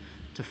 1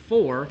 to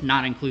 4,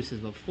 not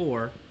inclusive of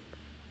 4.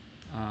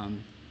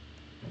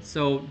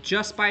 So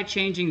just by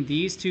changing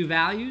these two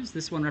values,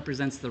 this one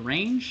represents the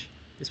range,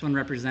 this one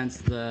represents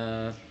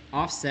the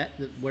offset,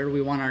 where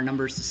we want our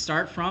numbers to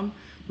start from,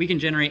 we can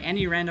generate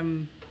any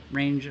random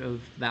range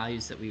of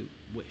values that we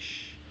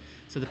wish.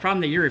 So the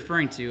problem that you're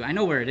referring to, I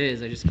know where it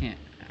is,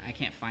 I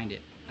can't find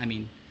it. I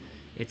mean,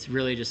 it's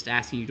really just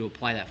asking you to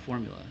apply that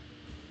formula.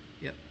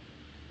 Yep.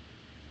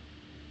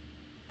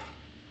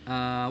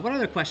 What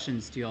other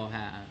questions do you all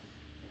have?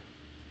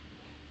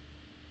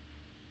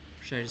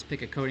 Should I just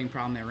pick a coding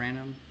problem at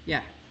random?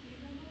 Yeah.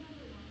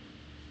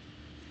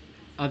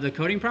 Of the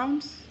coding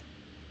problems?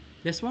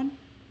 This one?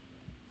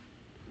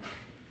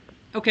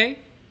 Okay.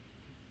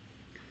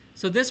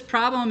 So this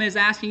problem is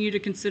asking you to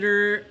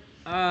consider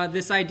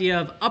this idea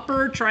of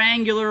upper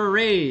triangular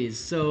arrays.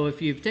 So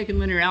if you've taken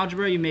linear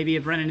algebra, you maybe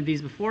have run into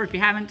these before. If you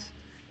haven't,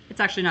 it's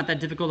actually not that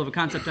difficult of a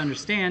concept to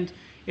understand.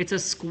 It's a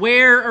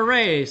square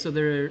array, so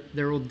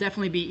there will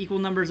definitely be equal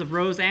numbers of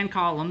rows and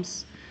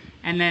columns.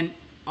 And then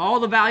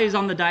all the values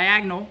on the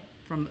diagonal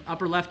from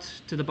upper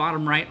left to the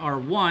bottom right are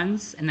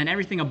 1s, and then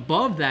everything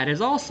above that is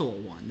also a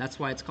 1. That's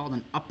why it's called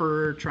an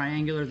upper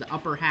triangular, the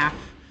upper half.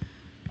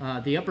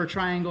 The upper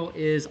triangle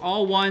is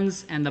all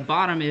 1s, and the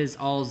bottom is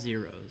all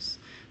 0s.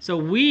 So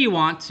we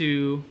want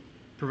to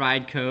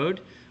provide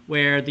code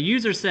where the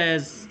user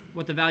says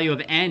what the value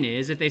of n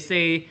is. If they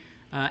say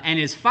n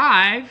is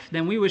 5,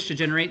 then we wish to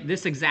generate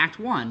this exact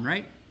one,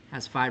 right?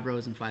 Has 5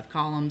 rows and 5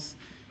 columns.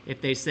 If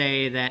they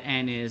say that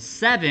n is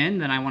 7,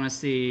 then I want to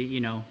see,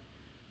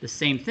 the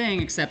same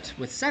thing except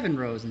with 7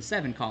 rows and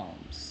 7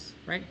 columns,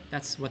 right?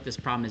 That's what this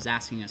problem is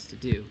asking us to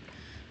do.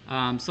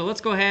 So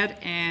let's go ahead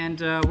and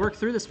work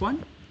through this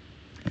one.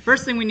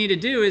 First thing we need to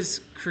do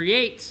is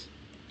create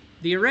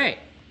the array.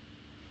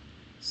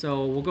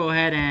 So we'll go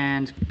ahead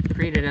and create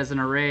create it as an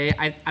array.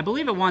 I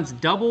believe it wants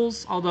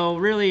doubles, although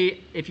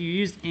really, if you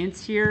used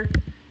ints here,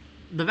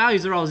 the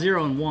values are all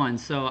 0 and 1,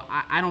 so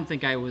I don't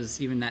think I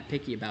was even that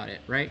picky about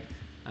it, right?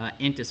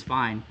 Int is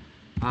fine.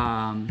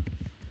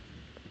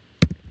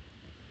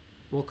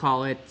 We'll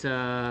call it,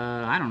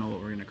 I don't know what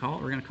we're going to call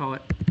it. We're going to call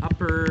it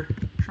upper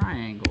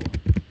triangle.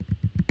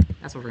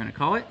 That's what we're going to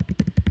call it.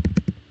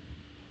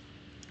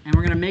 And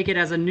we're going to make it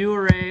as a new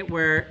array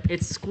where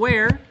it's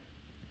square.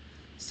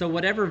 So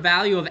whatever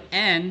value of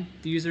n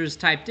the user has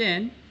typed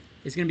in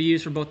is going to be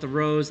used for both the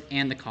rows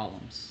and the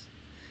columns.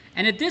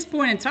 And at this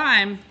point in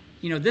time,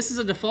 you know, this is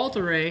a default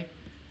array.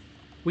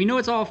 We know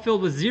it's all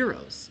filled with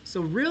zeros.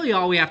 So really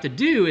all we have to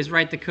do is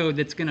write the code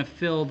that's going to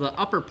fill the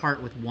upper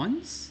part with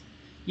ones.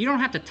 You don't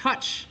have to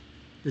touch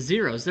the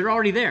zeros. They're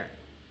already there.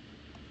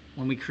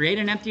 When we create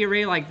an empty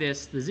array like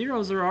this, the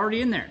zeros are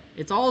already in there.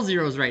 It's all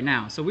zeros right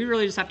now. So we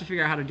really just have to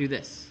figure out how to do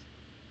this.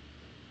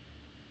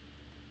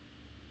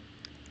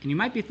 And you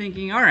might be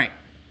thinking, all right,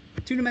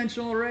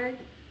 two-dimensional array,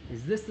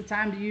 is this the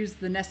time to use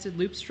the nested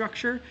loop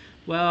structure?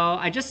 Well,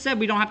 I just said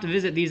we don't have to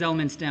visit these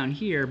elements down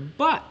here,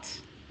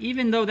 but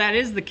even though that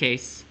is the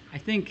case, I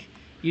think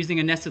using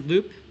a nested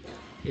loop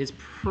is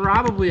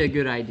probably a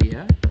good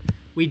idea.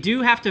 We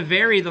do have to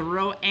vary the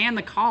row and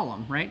the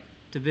column, right,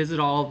 to visit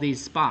all of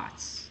these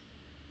spots.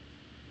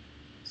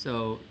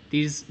 So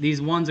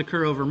these ones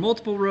occur over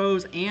multiple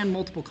rows and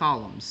multiple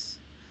columns.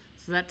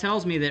 So that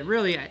tells me that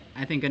really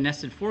I think a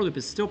nested for loop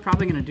is still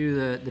probably going to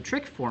do the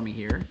trick for me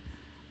here.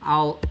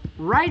 I'll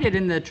write it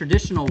in the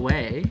traditional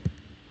way.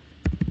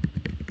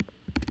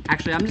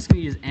 Actually, I'm just going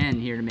to use n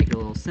here to make it a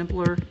little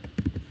simpler.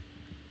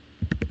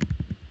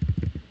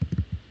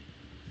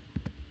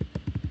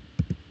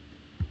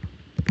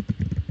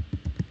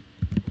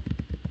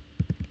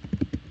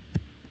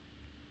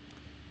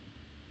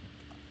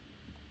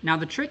 Now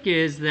the trick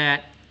is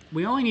that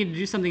we only need to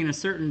do something in a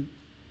certain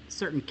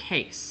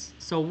case.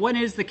 So what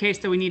is the case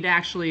that we need to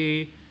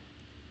actually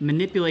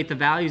manipulate the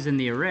values in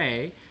the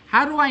array?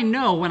 How do I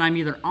know when I'm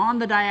either on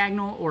the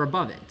diagonal or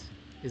above it?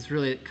 Is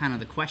really kind of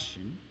the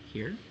question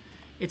here.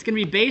 It's going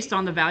to be based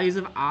on the values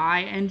of I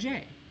and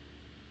j.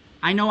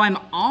 I know I'm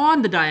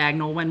on the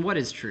diagonal when what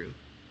is true?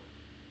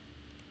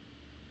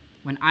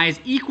 When I is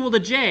equal to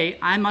j,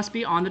 I must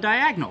be on the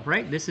diagonal,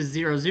 right? This is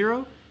 0,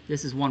 0.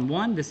 This is 1,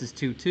 1. This is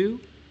 2,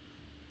 2.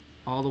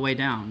 All the way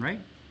down, right?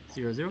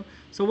 0, 0.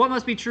 So what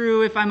must be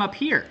true if I'm up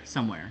here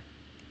somewhere?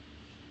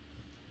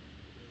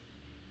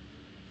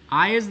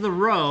 I is the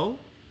row,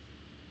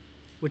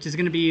 which is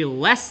going to be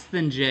less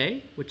than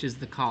j, which is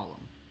the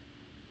column.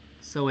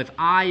 So if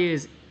I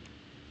is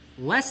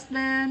less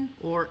than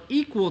or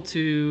equal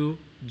to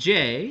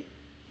j,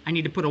 I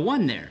need to put a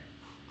 1 there.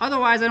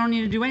 Otherwise, I don't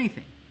need to do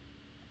anything.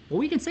 Well,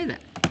 we can say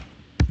that.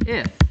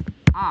 If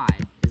I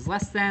is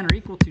less than or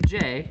equal to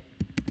j,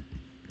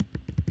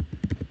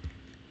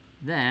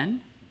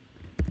 then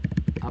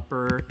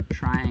upper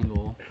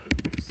triangle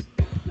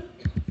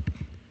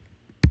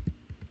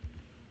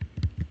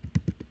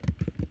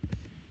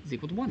is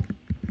equal to 1.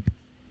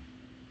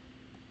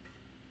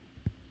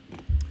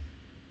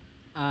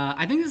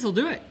 I think this will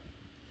do it.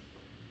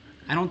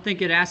 I don't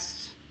think it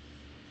asked,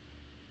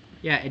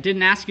 yeah, it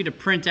didn't ask you to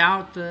print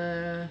out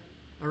the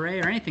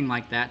array or anything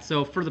like that.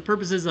 So for the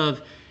purposes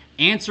of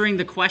answering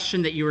the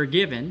question that you were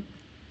given,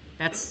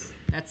 that's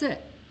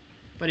it.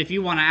 But if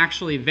you want to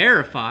actually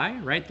verify,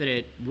 right, that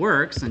it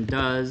works and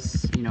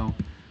does, you know,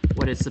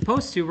 what it's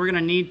supposed to, we're going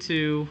to need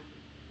to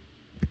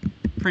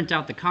print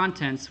out the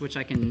contents, which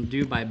I can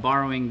do by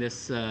borrowing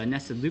this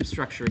nested loop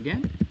structure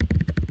again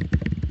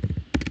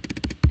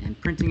and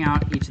printing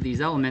out each of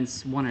these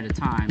elements one at a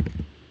time.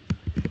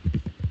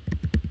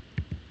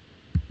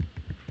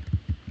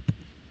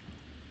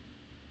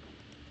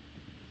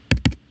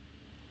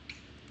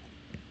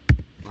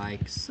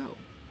 Like so.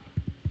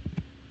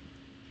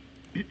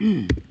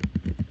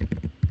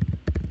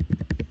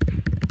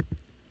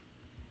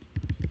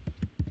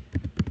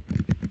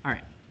 All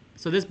right,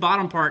 so this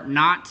bottom part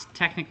not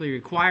technically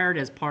required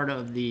as part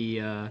of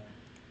the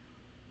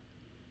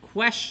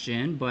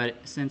question, but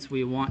since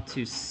we want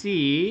to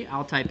see,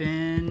 I'll type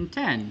in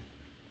 10.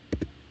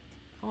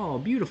 Oh,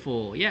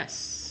 beautiful,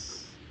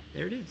 yes,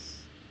 there it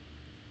is.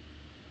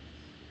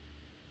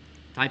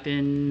 Type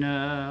in,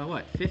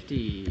 what,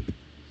 50.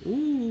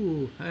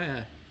 Ooh,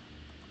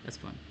 that's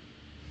fun.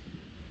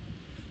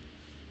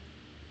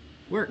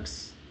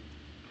 Works.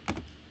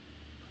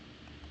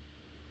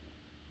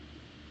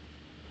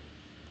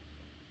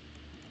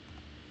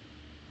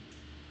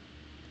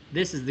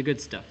 This is the good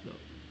stuff,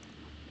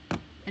 though.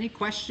 Any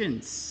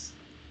questions?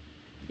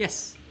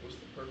 Yes? What's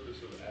the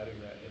purpose of adding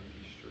that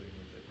empty string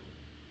with it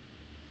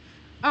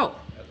Oh,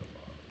 at the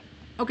bottom?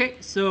 okay,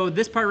 so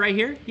this part right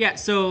here, yeah,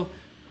 so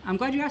I'm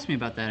glad you asked me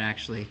about that,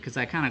 actually, because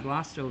I kind of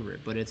glossed over it,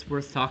 but it's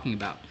worth talking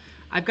about.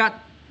 I've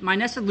got my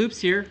nested loops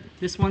here.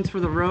 This one's for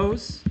the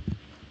rows,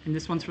 and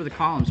this one's for the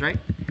columns, right?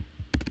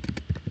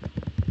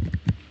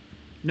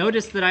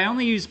 Notice that I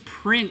only use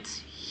print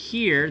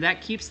here.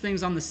 That keeps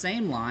things on the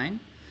same line,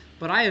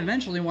 but I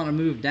eventually want to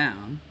move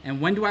down. And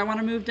when do I want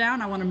to move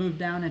down? I want to move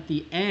down at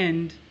the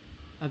end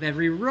of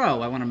every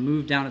row. I want to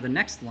move down to the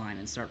next line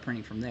and start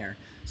printing from there.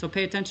 So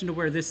pay attention to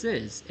where this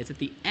is. It's at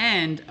the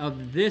end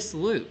of this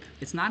loop.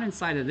 It's not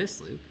inside of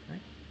this loop,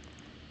 right?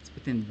 It's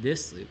within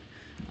this loop.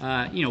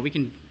 You know, we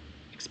can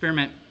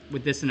experiment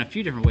with this in a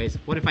few different ways.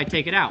 What if I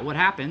take it out? What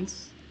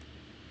happens?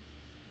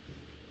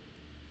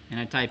 And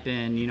I type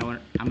in, you know,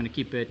 I'm going to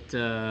keep it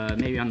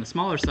maybe on the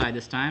smaller side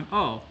this time.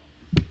 Oh,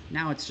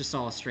 now it's just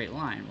all a straight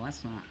line. Well,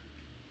 that's not.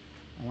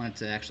 I want it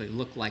to actually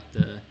look like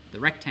the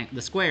rectangle,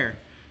 the square,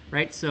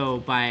 right? So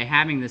by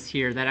having this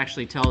here, that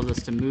actually tells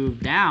us to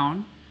move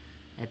down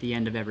at the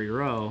end of every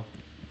row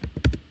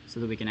so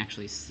that we can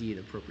actually see the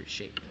appropriate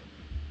shape.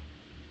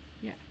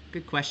 Yeah,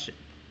 good question.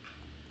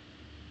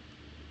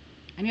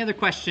 Any other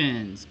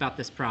questions about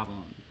this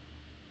problem?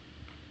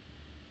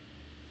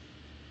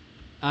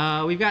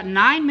 We've got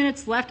 9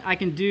 minutes left. I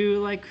can do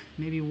like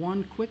maybe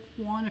one quick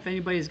one if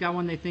anybody's got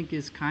one they think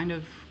is kind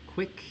of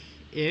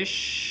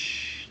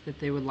quick-ish that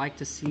they would like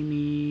to see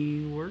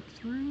me work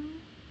through.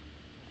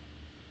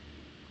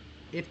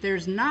 If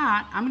there's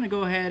not, I'm going to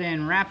go ahead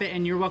and wrap it,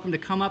 and you're welcome to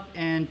come up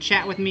and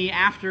chat with me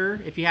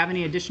after if you have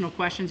any additional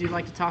questions you'd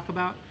like to talk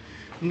about.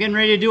 I'm getting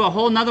ready to do a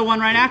whole nother one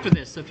right after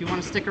this, so if you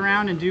want to stick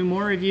around and do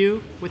more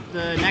review with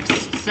the next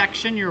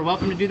section, you're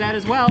welcome to do that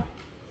as well.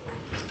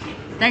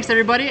 Thanks,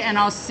 everybody, and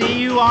I'll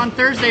see you on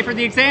Thursday for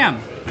the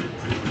exam.